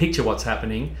actually got to picture what's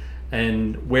happening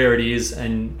and where it is,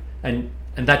 and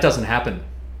that doesn't happen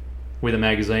with a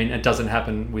magazine. It doesn't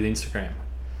happen with Instagram.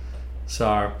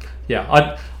 So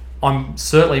yeah, I'm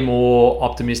certainly more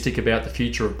optimistic about the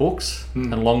future of books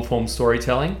and long form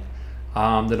storytelling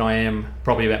than I am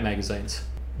probably about magazines.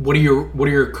 What are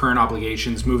your current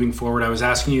obligations moving forward? I was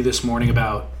asking you this morning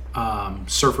about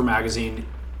Surfer Magazine.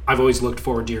 I've always looked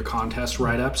forward to your contest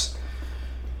write-ups.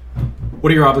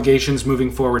 What are your obligations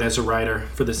moving forward as a writer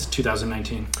for this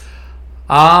 2019?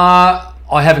 I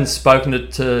haven't spoken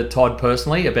to Todd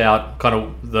personally about kind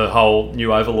of the whole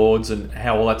new overlords and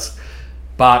how all that's,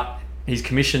 but he's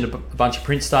commissioned a bunch of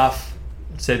print stuff,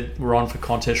 said we're on for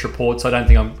contest reports. I don't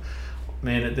think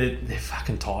they're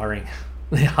fucking tiring.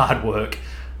 They're hard work.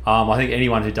 I think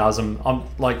anyone who does them, I'm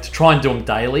like, to try and do them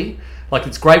daily, like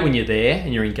it's great when you're there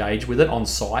and you're engaged with it on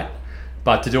site,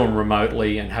 but to do them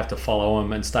remotely and have to follow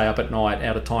them and stay up at night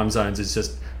out of time zones is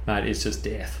just, mate, it's just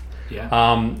death. Yeah.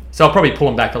 So I'll probably pull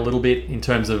them back a little bit in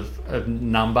terms of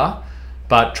number,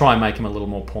 but try and make them a little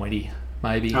more pointy,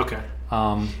 maybe. Okay.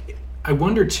 I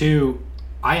wonder too,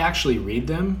 I actually read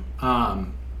them,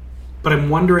 but I'm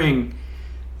wondering,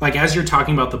 like, as you're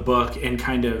talking about the book and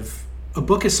kind of, a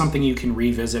book is something you can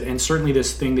revisit, and certainly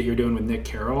this thing that you're doing with Nick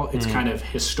Carroll, it's kind of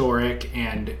historic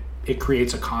and it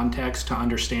creates a context to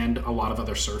understand a lot of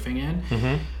other surfing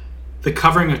in. The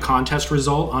covering a contest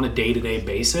result on a day-to-day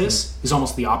basis is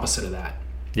almost the opposite of that.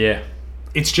 Yeah.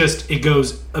 it's just, it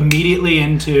goes immediately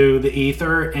into the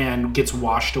ether and gets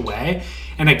washed away.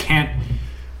 And I can't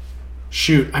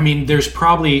shoot. I mean, there's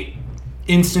probably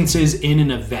instances in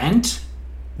an event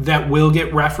that will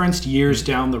get referenced years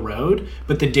down the road,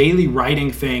 but the daily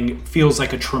writing thing feels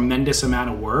like a tremendous amount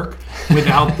of work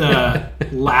without the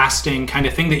lasting kind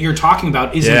of thing that you're talking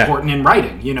about is important in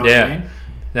writing. You know what I mean?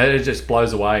 That it just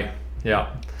blows away.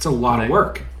 Yeah. It's a lot of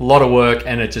work. A lot of work,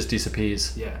 and it just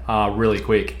disappears. Yeah. Really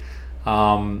quick.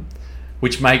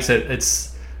 Which makes it's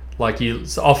like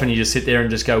often you just sit there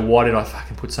and just go, why did I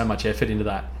fucking put so much effort into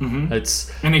that? Mm-hmm.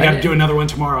 And you got to do another one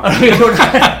tomorrow.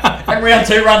 And round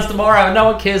 2 runs tomorrow, and no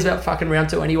one cares about fucking round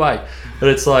 2 anyway. But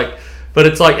it's like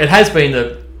it has been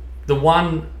the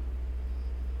one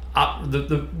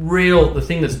the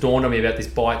thing that's dawned on me about this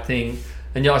bike thing.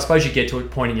 And I suppose you get to a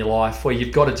point in your life where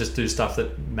you've got to just do stuff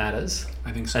that matters.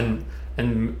 I think so.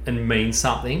 And means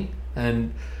something.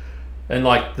 And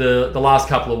like the last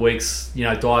couple of weeks,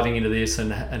 diving into this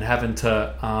and having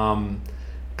to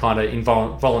kind of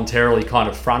involuntarily kind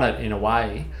of front it in a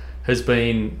way has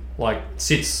been like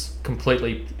sits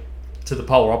completely to the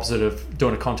polar opposite of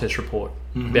doing a contest report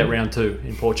about round 2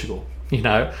 in Portugal.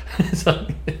 So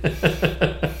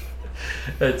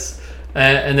it's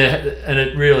and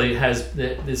it really has.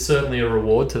 There's certainly a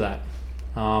reward to that.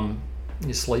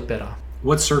 You sleep better.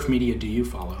 What surf media do you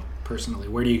follow personally?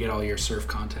 Where do you get all your surf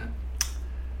content?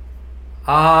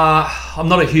 I'm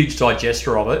not a huge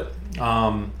digester of it.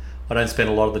 I don't spend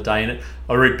a lot of the day in it.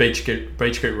 I read Beach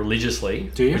Grit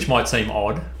religiously. Do you? Which might seem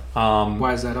odd.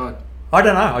 Why is that odd? I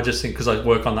don't know. I just think because I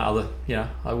work on the other,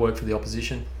 I work for the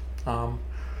opposition.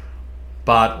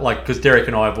 But like, because Derek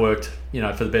and I have worked,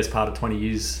 for the best part of 20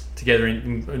 years together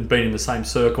and been in the same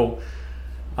circle.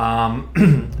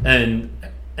 And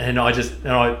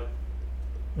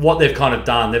what they've kind of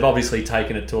done, they've obviously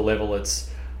taken it to a level that's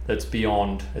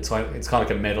beyond. It's kind of like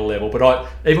a meta level. But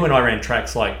even when I ran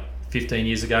tracks like 15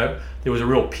 years ago, there was a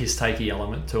real piss-takey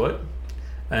element to it,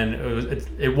 and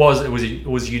it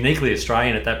was uniquely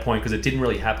Australian at that point because it didn't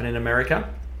really happen in America.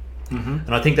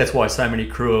 And I think that's why so many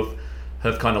crew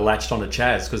have kind of latched onto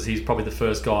Chaz, because he's probably the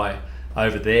first guy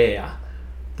over there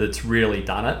that's really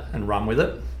done it and run with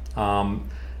it. And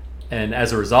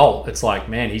as a result, it's like,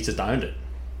 man, he's just owned it.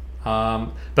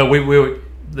 But we were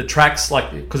the tracks,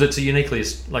 like, because it was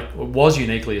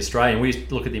uniquely Australian. We used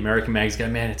to look at the American mags and go,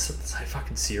 man, it's so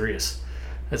fucking serious.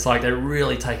 It's like they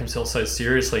really take themselves so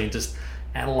seriously and just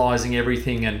analysing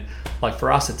everything. And like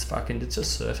for us, it's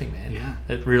just surfing, man. Yeah.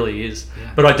 It really is.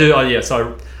 Yeah. But I do,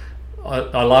 so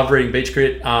I love reading Beach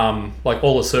Grit, like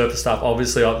all the surfer stuff.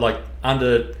 Obviously, I've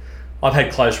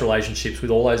had close relationships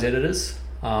with all those editors.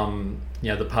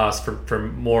 The past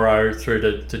from Mauro through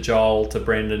to Joel to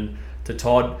Brendan to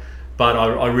Todd. But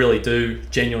I really do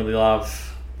genuinely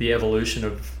love the evolution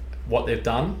of what they've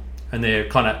done and their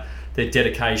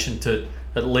dedication to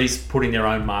at least putting their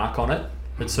own mark on it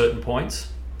at certain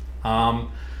points. Beyond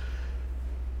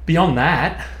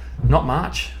that, not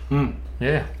much.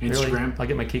 Yeah, Instagram. Really, I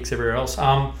get my kicks everywhere else.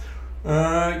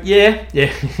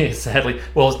 Sadly.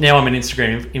 Well, now I'm an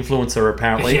Instagram influencer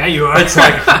apparently. Yeah, you are. It's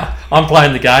like I'm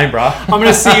playing the game, bro. I'm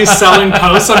gonna see you selling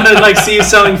posts. I'm gonna see you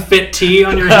selling fit tea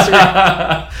on your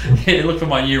Instagram. Yeah, look for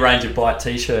my new range of Bite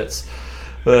t-shirts.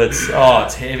 But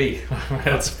it's heavy.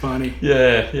 That's funny.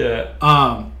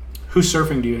 Yeah. Whose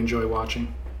surfing do you enjoy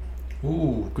watching?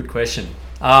 Ooh, good question.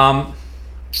 I've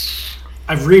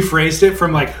rephrased it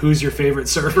from who's your favorite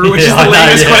surfer, which is the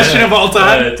latest question of all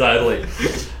time. Yeah, totally.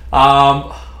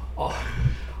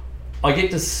 I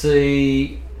get to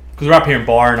see, because we're up here in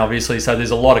Byron, obviously, so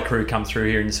there's a lot of crew come through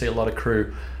here, and you see a lot of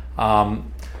crew.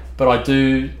 But I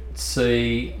do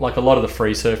see a lot of the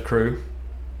free surf crew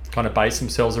kind of base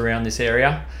themselves around this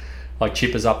area. Like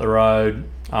Chipper's up the road,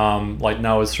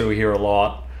 Noah's through here a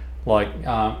lot.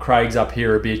 Craig's up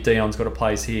here a bit, Dion's got a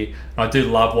place here. And I do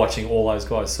love watching all those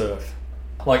guys surf.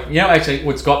 Actually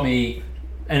what's got me,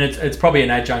 and it's probably an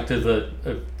adjunct to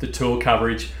the tour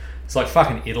coverage, it's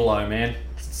fucking Italo, man.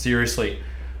 Seriously.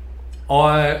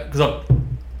 Because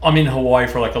I'm in Hawaii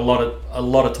for a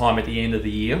lot of time at the end of the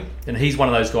year, and he's one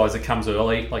of those guys that comes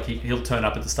early. He'll turn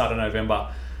up at the start of November,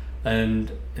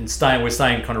 and we're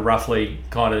staying kind of roughly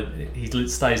he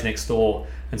stays next door,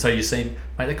 and so you see him,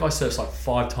 mate, that guy surfs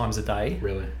 5 times a day.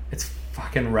 Really? It's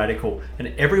fucking radical.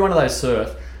 And every one of those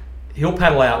surf, he'll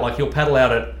paddle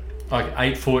out at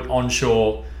 8 foot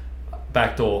onshore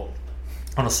backdoor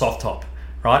on a soft top,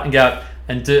 right? And go out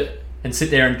and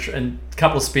sit there and a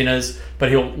couple of spinners, but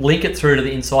he'll link it through to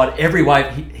the inside. Every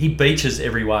wave, he beaches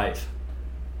every wave.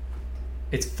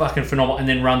 It's fucking phenomenal. And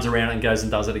then runs around and goes and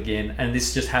does it again. And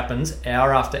this just happens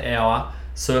hour after hour,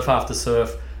 surf after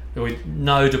surf. with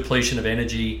no depletion of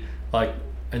energy, like,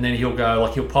 and then he'll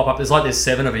pop up. There's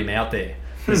 7 of him out there.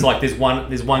 There's one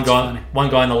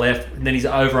guy on the left, and then he's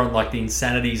over on like the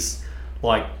Insanity's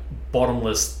like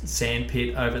bottomless sand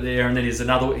pit over there, and then there's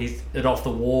another. He's off the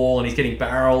wall, and he's getting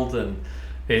barreled, and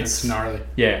it's That's gnarly.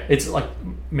 Yeah, it's like,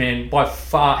 man, by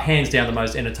far, hands down, the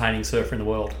most entertaining surfer in the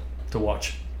world to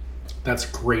watch. That's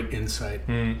great insight,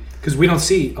 because we don't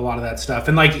see a lot of that stuff.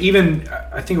 And like, even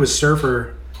I think it was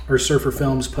Surfer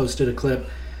Films posted a clip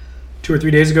 2 or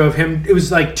 3 days ago of him. It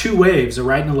was like 2 waves, a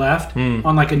right and a left,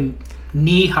 on like a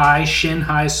knee-high,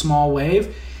 shin-high small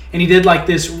wave, and he did like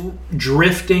this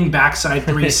drifting backside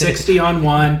 360 on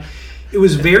one. It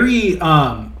was very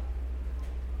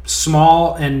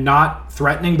small and not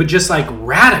threatening, but just like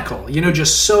radical,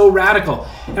 just so radical.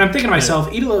 And I'm thinking to myself,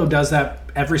 Idolo does that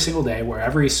every single day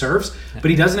wherever he surfs,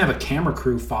 but he doesn't have a camera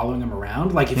crew following him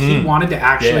around. Like, if he wanted to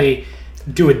actually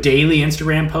do a daily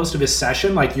Instagram post of his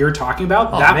session like you're talking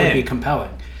about, would be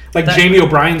compelling. Like Jamie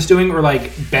O'Brien's doing, or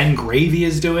like Ben Gravy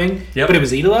is doing, but it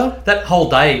was Idolo. That whole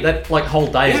day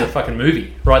is a fucking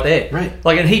movie right there. Right.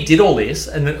 Like, and he did all this,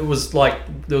 and it was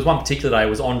like, there was one particular day, it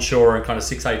was onshore and kind of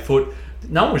 6-8 foot.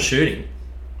 No one was shooting.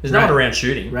 There's no one around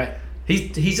shooting. Right.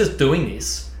 He's just doing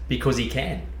this because he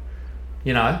can.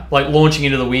 Like launching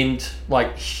into the wind,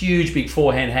 like huge big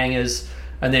forehand hangers,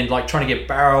 and then like trying to get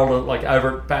barreled like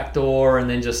over at backdoor, and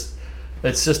then just,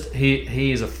 it's just,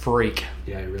 he is a freak.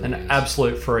 Yeah, he really is. An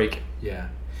absolute freak. Yeah.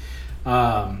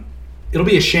 It'll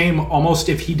be a shame almost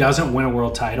if he doesn't win a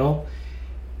world title.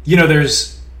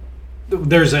 There's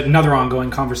another ongoing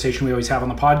conversation we always have on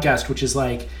the podcast, which is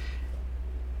like,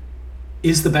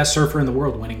 is the best surfer in the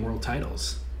world winning world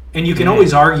titles? And you can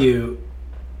always argue,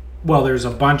 well, there's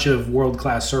a bunch of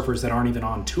world-class surfers that aren't even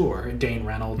on tour, Dane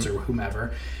Reynolds or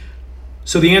whomever.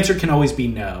 So the answer can always be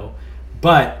no.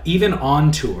 But even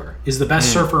on tour, is the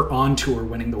best surfer on tour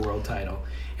winning the world title?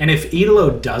 And if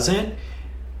Idolo doesn't,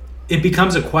 it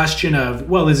becomes a question of,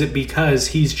 well, is it because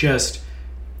he's just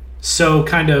so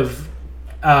kind of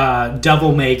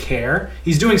devil-may-care?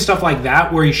 He's doing stuff like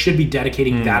that where he should be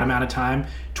dedicating that amount of time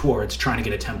towards trying to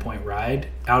get a 10-point ride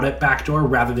out at backdoor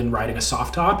rather than riding a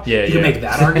soft top. You can make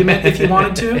that argument if you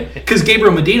wanted to. Because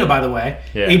Gabriel Medina, by the way,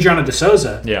 Adriano de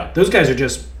Souza, those guys are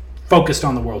just focused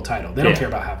on the world title. They don't care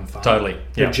about having fun. Totally.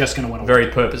 They're just going to win a very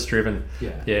world purpose-driven.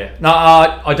 Yeah. No,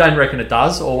 I don't reckon it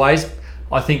does always.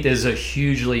 I think there's a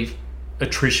hugely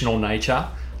attritional nature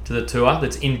to the tour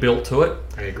that's inbuilt to it.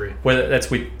 I agree. Whether that's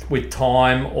with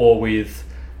time or with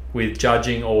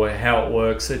judging or how it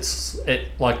works,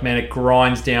 it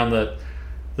grinds down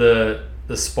the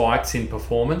spikes in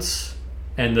performance,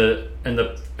 and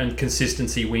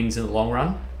consistency wins in the long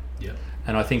run. Yeah.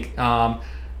 And I think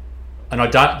and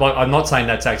I'm not saying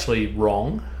that's actually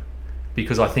wrong,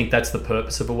 because I think that's the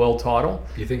purpose of a world title.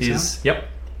 You think so? Yep.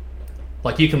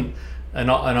 Like, you can,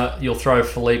 you'll throw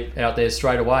Philippe out there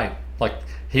straight away. Like,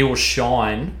 he will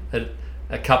shine at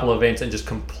a couple of events and just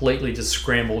completely just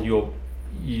scramble your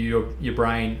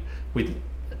brain with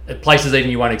at places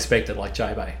even you won't expect it, like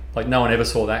J-Bay. Like, no one ever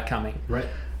saw that coming. Right.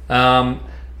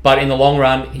 But in the long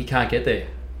run, he can't get there.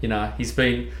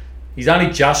 He's only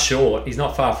just short. He's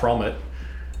not far from it.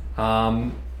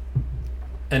 And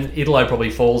Idolo probably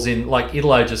falls in. Like,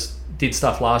 Idolo just did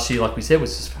stuff last year, like we said,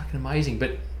 was just fucking amazing.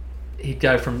 But he'd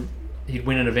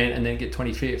win an event and then get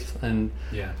 25th, and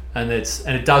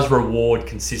it does reward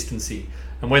consistency.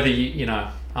 And whether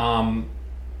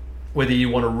whether you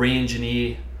want to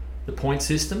re-engineer the point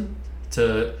system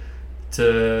to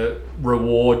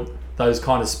reward those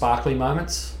kind of sparkly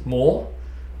moments more,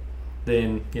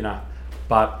 then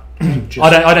But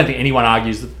I don't think anyone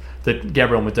argues that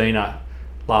Gabriel Medina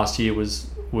last year was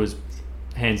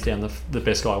hands down the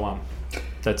best guy won.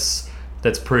 That's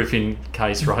proof in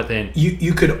case right then.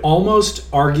 You could almost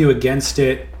argue against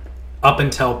it up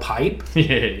until Pipe. Yeah.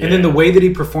 And then the way that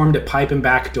he performed at Pipe and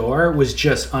Backdoor was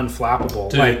just unflappable.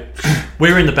 Dude,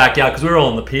 we were in the backyard because we were all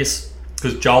on the piss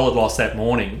because Joel had lost that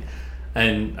morning,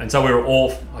 and so we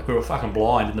were fucking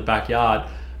blind in the backyard,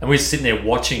 and we were sitting there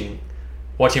watching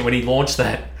when he launched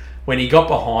that. When he got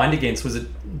behind against, was it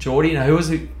Geordie? No, who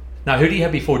did he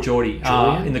have before Geordie?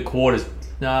 In the quarters.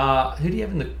 Who did he have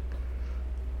in the?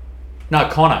 No,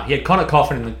 Connor. He had Connor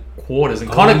Coffin in the quarters, and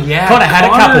Connor had a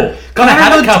couple. Connor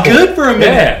had a couple. Good for a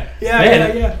minute.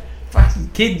 Yeah. Fucking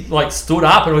kid stood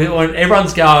up, and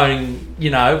everyone's going,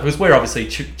 because we're obviously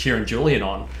cheering Julian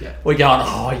on. Yeah. We're going,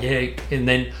 oh yeah, and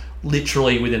then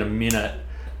literally within a minute,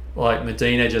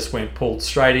 Medina just pulled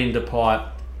straight into Pipe,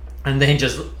 and then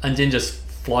just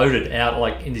floated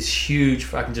out in this huge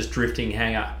fucking just drifting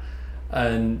hanger,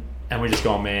 and and we're just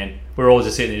going, man, we're all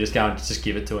just sitting there just going, just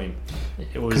give it to him.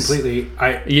 It was completely.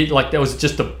 That was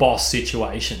just a boss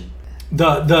situation.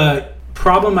 The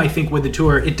problem, I think, with the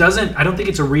tour, I don't think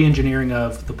it's a re-engineering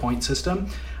of the point system.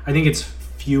 I think it's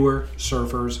fewer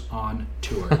surfers on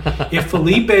tour. If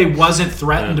Felipe wasn't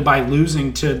threatened by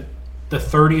losing to the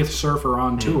 30th surfer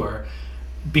on tour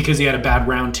because he had a bad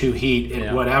round 2 heat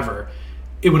and whatever,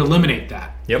 it would eliminate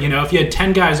that. Yep. If you had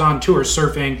 10 guys on tour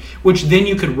surfing, which then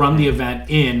you could run the event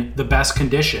in the best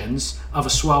conditions of a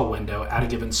swell window at a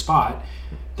given spot,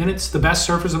 then it's the best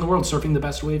surfers in the world surfing the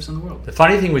best waves in the world. The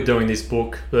funny thing with doing this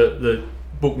book, the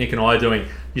book Nick and I are doing,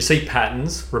 you see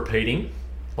patterns repeating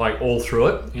like all through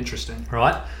it. Interesting.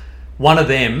 Right? One of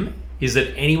them is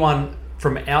that anyone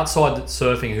from outside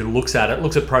surfing who looks at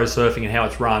pro surfing and how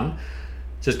it's run,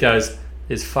 just goes,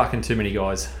 there's fucking too many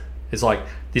guys. It's like,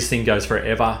 this thing goes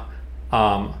forever.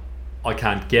 I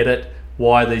can't get it.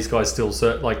 Why are these guys still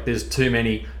surf? Like, there's too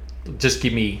many. Just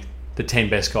give me the 10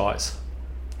 best guys.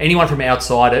 Anyone from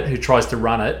outside it who tries to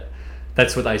run it,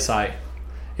 that's what they say.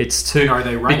 It's too. And are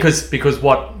they right? Because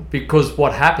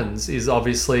what happens is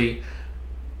obviously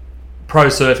pro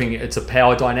surfing. It's a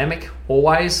power dynamic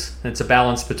always. And it's a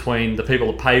balance between the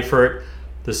people who pay for it,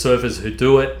 the surfers who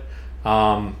do it,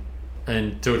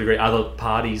 and to a degree other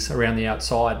parties around the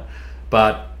outside.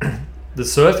 But the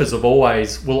surfers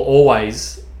will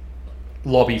always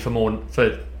lobby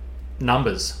for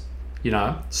numbers,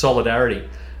 solidarity,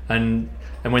 and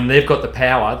when they've got the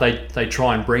power, they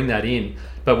try and bring that in.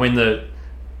 But when the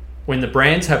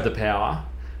brands have the power,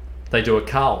 they do a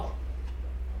cull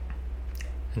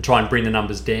and try and bring the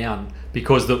numbers down,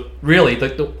 because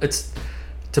it's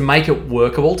to make it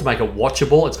workable, to make it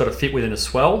watchable. It's got to fit within a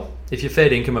swell. If you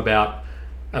fed income about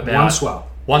one swell,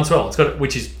 it's got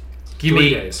which is give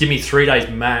me 3 days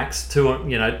max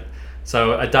to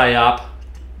so a day up,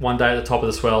 1 day at the top of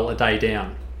the swell, a day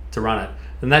down to run it,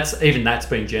 and that's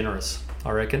being generous,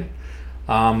 I reckon.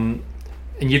 And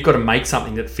you've got to make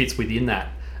something that fits within that,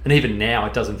 and even now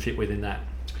it doesn't fit within that.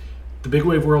 The Big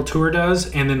Wave World Tour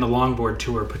does, and then the Longboard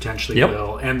Tour potentially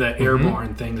will, and the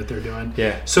airborne thing that they're doing.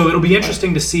 Yeah. So it'll be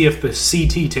interesting to see if the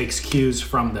CT takes cues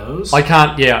from those. I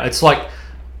can't. Yeah, it's like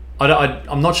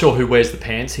I'm not sure who wears the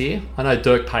pants here. I know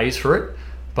Dirk pays for it,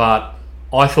 but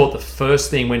I thought the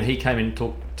first thing when he came in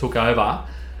and took over,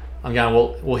 I'm going,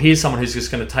 well, here's someone who's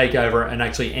just going to take over and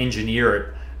actually engineer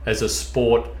it as a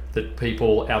sport that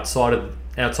people outside of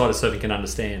surfing can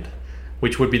understand,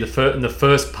 which would be the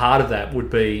first part of that would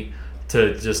be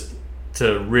to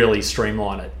really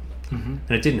streamline it. Mm-hmm. And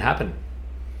it didn't happen,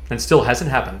 and it still hasn't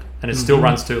happened, and it still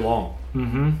runs too long.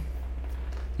 Mm-hmm.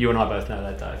 You and I both know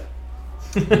that, Dave.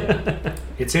 Yeah.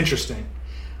 It's interesting.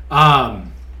 Another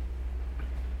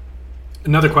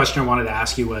question I wanted to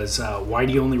ask you was, why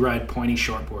do you only ride pointy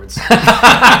shortboards?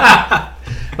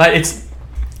 Mate,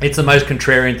 it's the most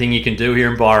contrarian thing you can do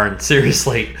here in Byron.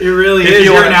 Seriously, it really is.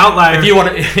 You're an outlier. If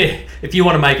you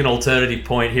want to make an alternative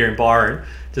point here in Byron,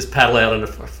 just paddle out on a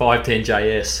 510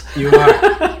 JS. You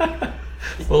are.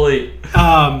 Fully.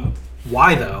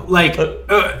 Why though?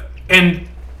 And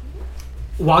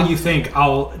while you think,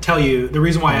 I'll tell you the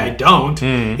reason why I don't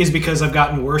is because I've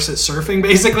gotten worse at surfing,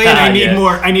 basically, and I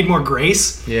need more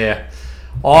grace. Yeah,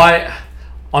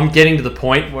 I'm getting to the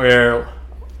point where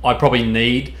I probably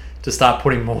need to start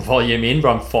putting more volume in, but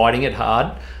I'm fighting it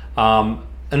hard. And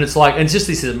it's just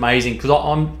this is amazing because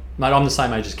I'm the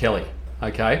same age as Kelly,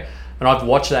 okay? And I've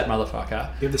watched that motherfucker.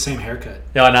 You have the same haircut.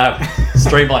 Yeah, I know.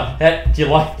 Streamline. Do you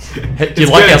like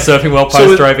our Surfing World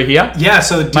poster over here? Yeah,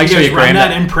 so make sure you run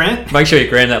that in print? Make sure you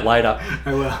gram that later.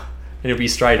 I will. And it'll be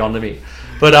straight onto me.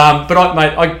 But I'm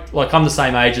the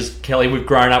same age as Kelly. We've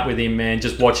grown up with him, man,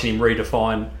 just watching him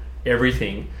redefine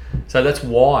everything. So that's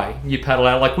why you paddle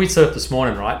out. Like we surfed this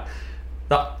morning, right?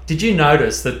 Did you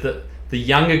notice that the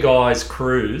younger guys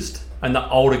cruised and the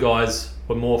older guys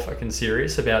were more fucking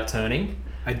serious about turning?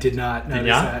 I did not notice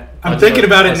that. I'm thinking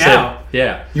about it now.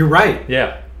 Yeah. You're right.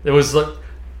 Yeah. There was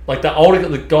like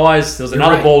the guys, there was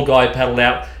another bald guy paddled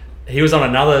out. He was on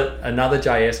another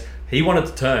JS. He wanted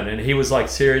to turn and he was like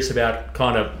serious about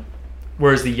kind of,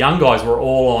 whereas the young guys were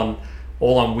all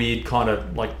on weird kind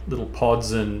of like little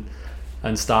pods and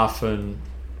stuff. But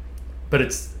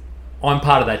I'm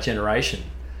part of that generation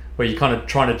where you're kind of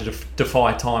trying to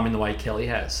defy time in the way Kelly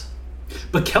has.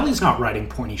 But Kelly's not riding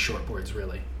pointy shortboards,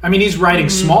 really. I mean, he's riding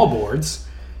small boards,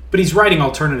 but he's riding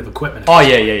alternative equipment. Oh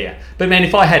yeah. But man,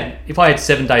 if I had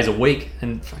 7 days a week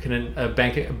and fucking a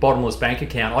bottomless bank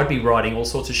account, I'd be riding all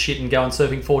sorts of shit and going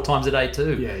surfing 4 times a day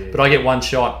too. Yeah. But I get one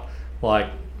shot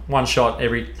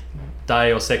every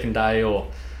day or second day or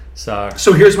so.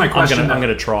 So here's my question. I'm going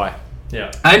to try.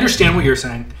 Yeah. I understand what you're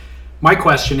saying. My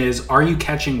question is, are you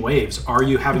catching waves? Are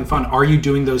you having fun? Are you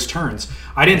doing those turns?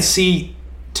 I didn't see,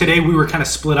 today we were kind of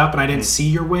split up and I didn't see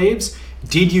your waves.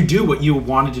 Did you do what you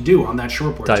wanted to do on that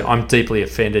shortboard? Dave, I'm deeply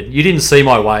offended. You didn't see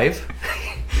my wave.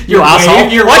 Your asshole.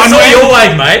 wave, your I saw wave. your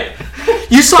wave, mate.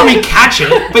 You saw me catch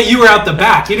it, but you were out the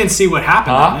back. You didn't see what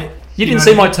happened on it. You didn't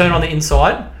see my turn on the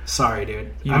inside? Sorry,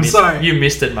 dude. I'm sorry. You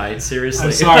missed it, mate. Seriously.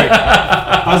 I'm sorry.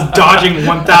 I was dodging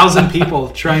 1,000 people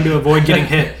trying to avoid getting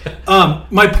hit.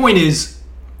 My point is,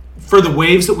 for the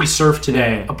waves that we surf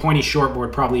today, a pointy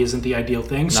shortboard probably isn't the ideal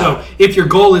thing. No. So if your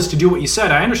goal is to do what you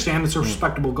said, I understand it's a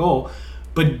respectable goal,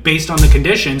 but based on the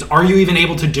conditions, are you even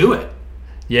able to do it?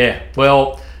 Yeah.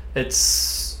 Well,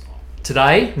 it's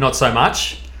today, not so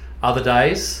much. Other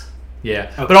days,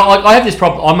 yeah. Okay. But I have this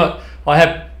problem. I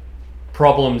have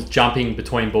problems jumping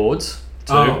between boards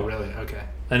too. Oh, really? Okay.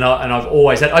 And I've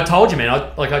always had. I told you, man.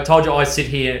 I told you, I sit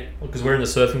here because we're in the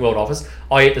Surfing World office.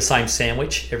 I eat the same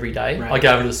sandwich every day. Right. I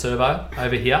go over to the servo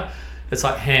over here. It's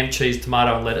like ham, cheese,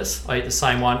 tomato, and lettuce. I eat the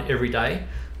same one every day.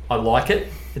 I like it.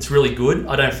 It's really good.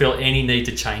 I don't feel any need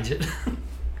to change it.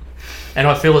 And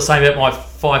I feel the same about my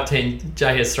 510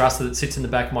 JS thruster that sits in the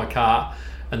back of my car,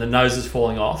 and the nose is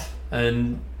falling off,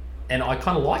 and I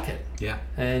kind of like it. Yeah.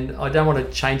 And I don't want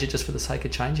to change it just for the sake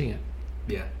of changing it.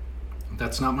 Yeah.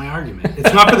 That's not my argument.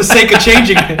 It's not for the sake of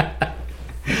changing it.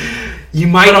 You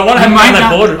might. But I want to have a go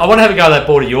that board. I want to have a go at that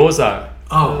board of yours though.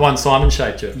 Oh. The one Simon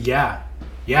shaped you. Yeah.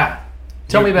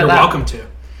 Tell me about that. You're welcome to.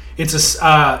 It's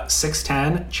a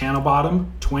 610 channel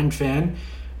bottom twin fin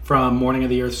from Morning of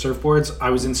the Earth Surfboards. I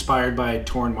was inspired by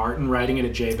Torrin Martin riding it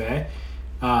at J-Bay.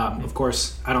 Of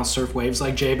course, I don't surf waves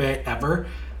like J-Bay ever,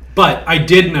 but I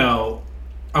did know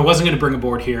I wasn't going to bring a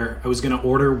board here. I was going to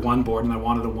order one board, and I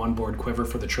wanted a one-board quiver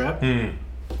for the trip.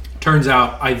 Turns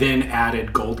out I then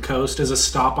added Gold Coast as a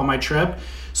stop on my trip.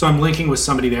 So I'm linking with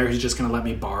somebody there who's just going to let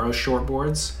me borrow short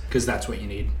boards, because that's what you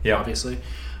need, obviously.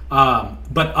 But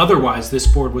otherwise, this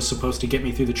board was supposed to get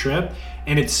me through the trip,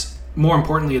 and it's, more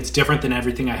importantly, it's different than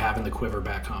everything I have in the quiver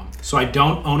back home. So I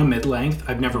don't own a mid-length.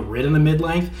 I've never ridden a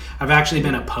mid-length. I've actually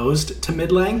been opposed to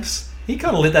mid-lengths. You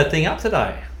kind of lit that thing up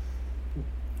today.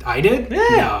 I did?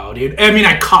 Yeah. No, dude. I mean,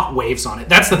 I caught waves on it.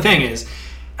 That's the thing is,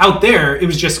 out there, it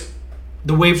was just,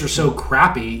 the waves were so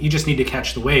crappy, you just need to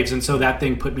catch the waves. And so that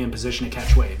thing put me in position to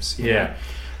catch waves. You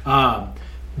know?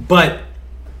 But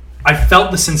I felt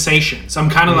the sensations.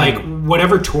 I'm kind of like,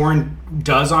 whatever Torrin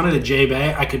does on it at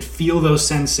J-Bay, I could feel those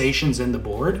sensations in the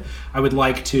board. I would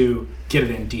like to get it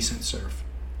in decent surf,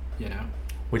 you know?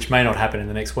 Which may not happen in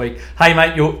the next week. Hey,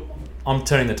 mate, I'm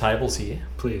turning the tables here.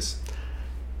 Please.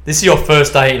 This is your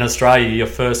first day in Australia, your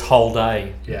first whole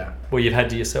day. Yeah. Where you've had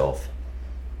to yourself.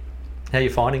 How are you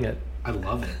finding it? I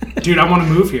love it. Dude, I want to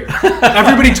move here.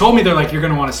 Everybody told me, they're like, you're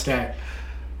going to want to stay.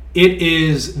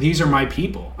 These are my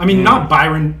people. I mean, not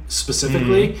Byron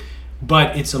specifically,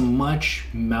 but it's a much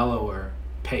mellower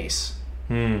pace.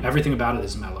 Everything about it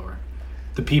is mellower.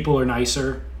 The people are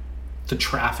nicer. The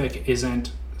traffic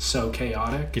isn't so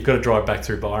chaotic. You've got to drive back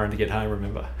through Byron to get home,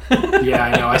 remember? Yeah,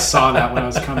 I know. I saw that when I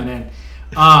was coming in.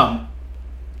 I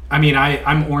mean,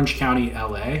 I'm Orange County,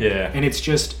 LA. Yeah. And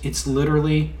it's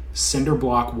literally cinder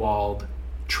block walled,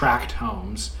 tracked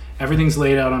homes. Everything's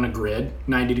laid out on a grid,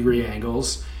 90-degree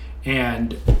angles,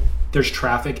 and there's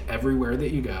traffic everywhere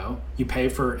that you go. You pay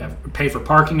for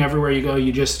parking everywhere you go.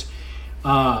 You just,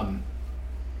 and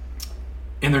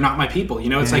they're not my people. You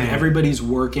know, it's like everybody's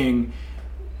working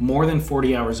more than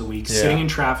 40 hours a week, sitting in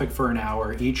traffic for an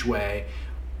hour each way,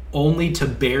 only to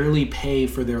barely pay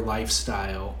for their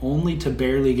lifestyle, only to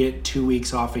barely get 2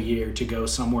 weeks off a year to go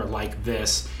somewhere like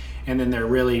this. And then they're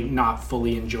really not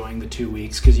fully enjoying the 2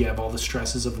 weeks because you have all the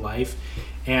stresses of life.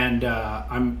 And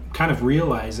I'm kind of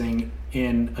realizing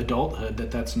in adulthood that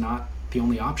that's not the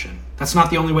only option. That's not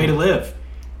the only way to live.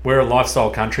 We're a lifestyle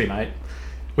country, mate,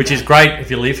 which is great if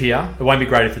you live here. It won't be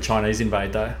great if the Chinese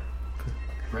invade, though.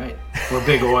 Right. Or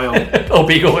big oil. Or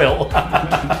big oil.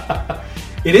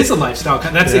 It is a lifestyle.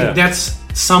 That's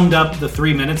summed up the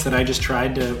 3 minutes that I just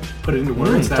tried to put it into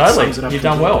words. That totally. Sums it up. You've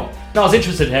done well. No, I was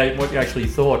interested in what you actually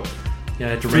thought. You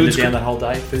know, to render down that whole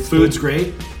day. Food's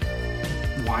great.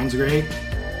 Wine's great.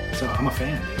 So I'm a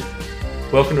fan, dude.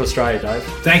 Welcome to Australia, Dave.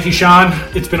 Thank you, Sean.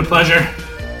 It's been a pleasure.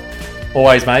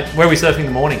 Always, mate. Where are we surfing in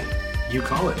the morning? You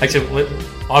call it. Actually,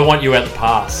 I want you at the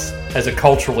pass as a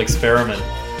cultural experiment.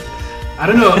 I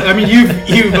don't know. I mean, you've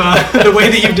the way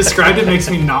that you've described it makes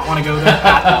me not want to go there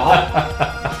at all.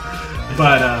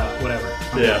 But whatever.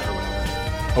 I'm down for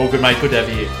whatever. All good, mate. Good to have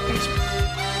you here. Thanks, man.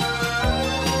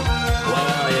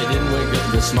 Well, you didn't wake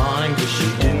up this morning because you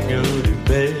didn't go to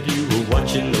bed. You were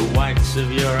watching the whites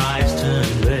of your eyes turn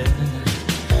red.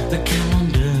 The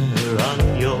calendar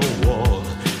on your wall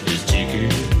is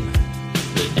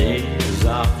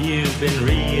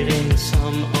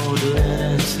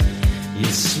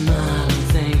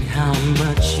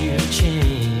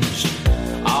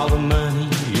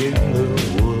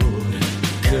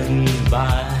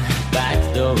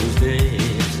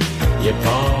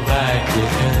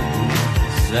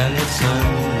and the sun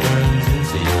burns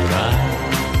into your eyes.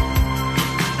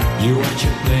 You watch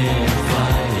a plane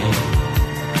flying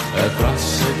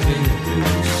across a clear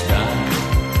blue sky.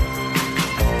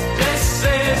 This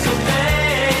is the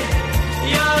day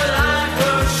your life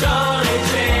will surely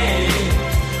change.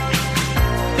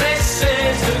 This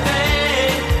is the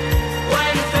day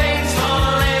when things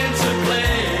fall into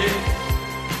place.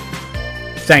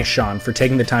 Thanks, Sean, for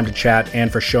taking the time to chat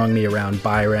and for showing me around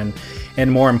Byron.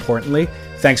 And more importantly,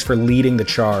 thanks for leading the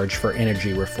charge for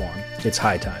energy reform. It's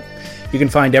high time. You can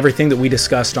find everything that we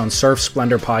discussed on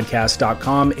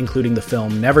surfsplendorpodcast.com, including the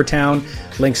film Nevertown,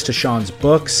 links to Sean's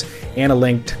books, and a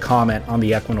link to comment on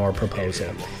the Equinor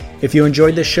proposal. If you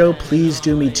enjoyed this show, please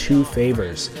do me 2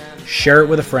 favors. Share it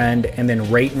with a friend and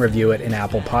then rate and review it in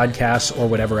Apple Podcasts or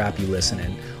whatever app you listen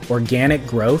in. Organic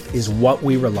growth is what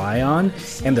we rely on,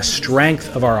 and the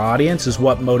strength of our audience is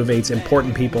what motivates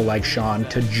important people like Sean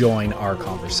to join our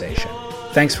conversation.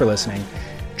 Thanks for listening.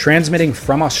 Transmitting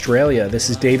from Australia, this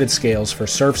is David Scales for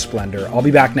Surf Splendor. I'll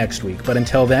be back next week, but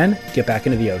until then, get back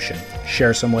into the ocean,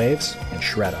 share some waves, and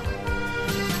shred on.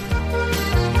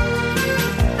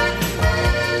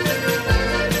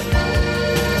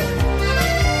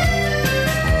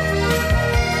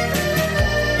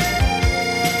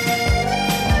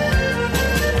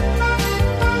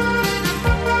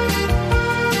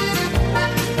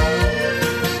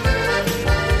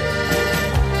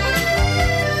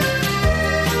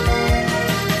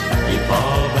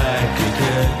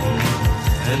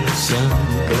 Sun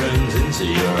burns into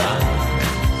your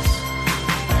eyes.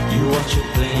 You watch a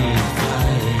plane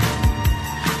flying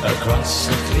across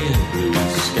a clear blue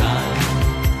sky.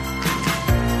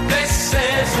 This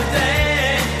is the day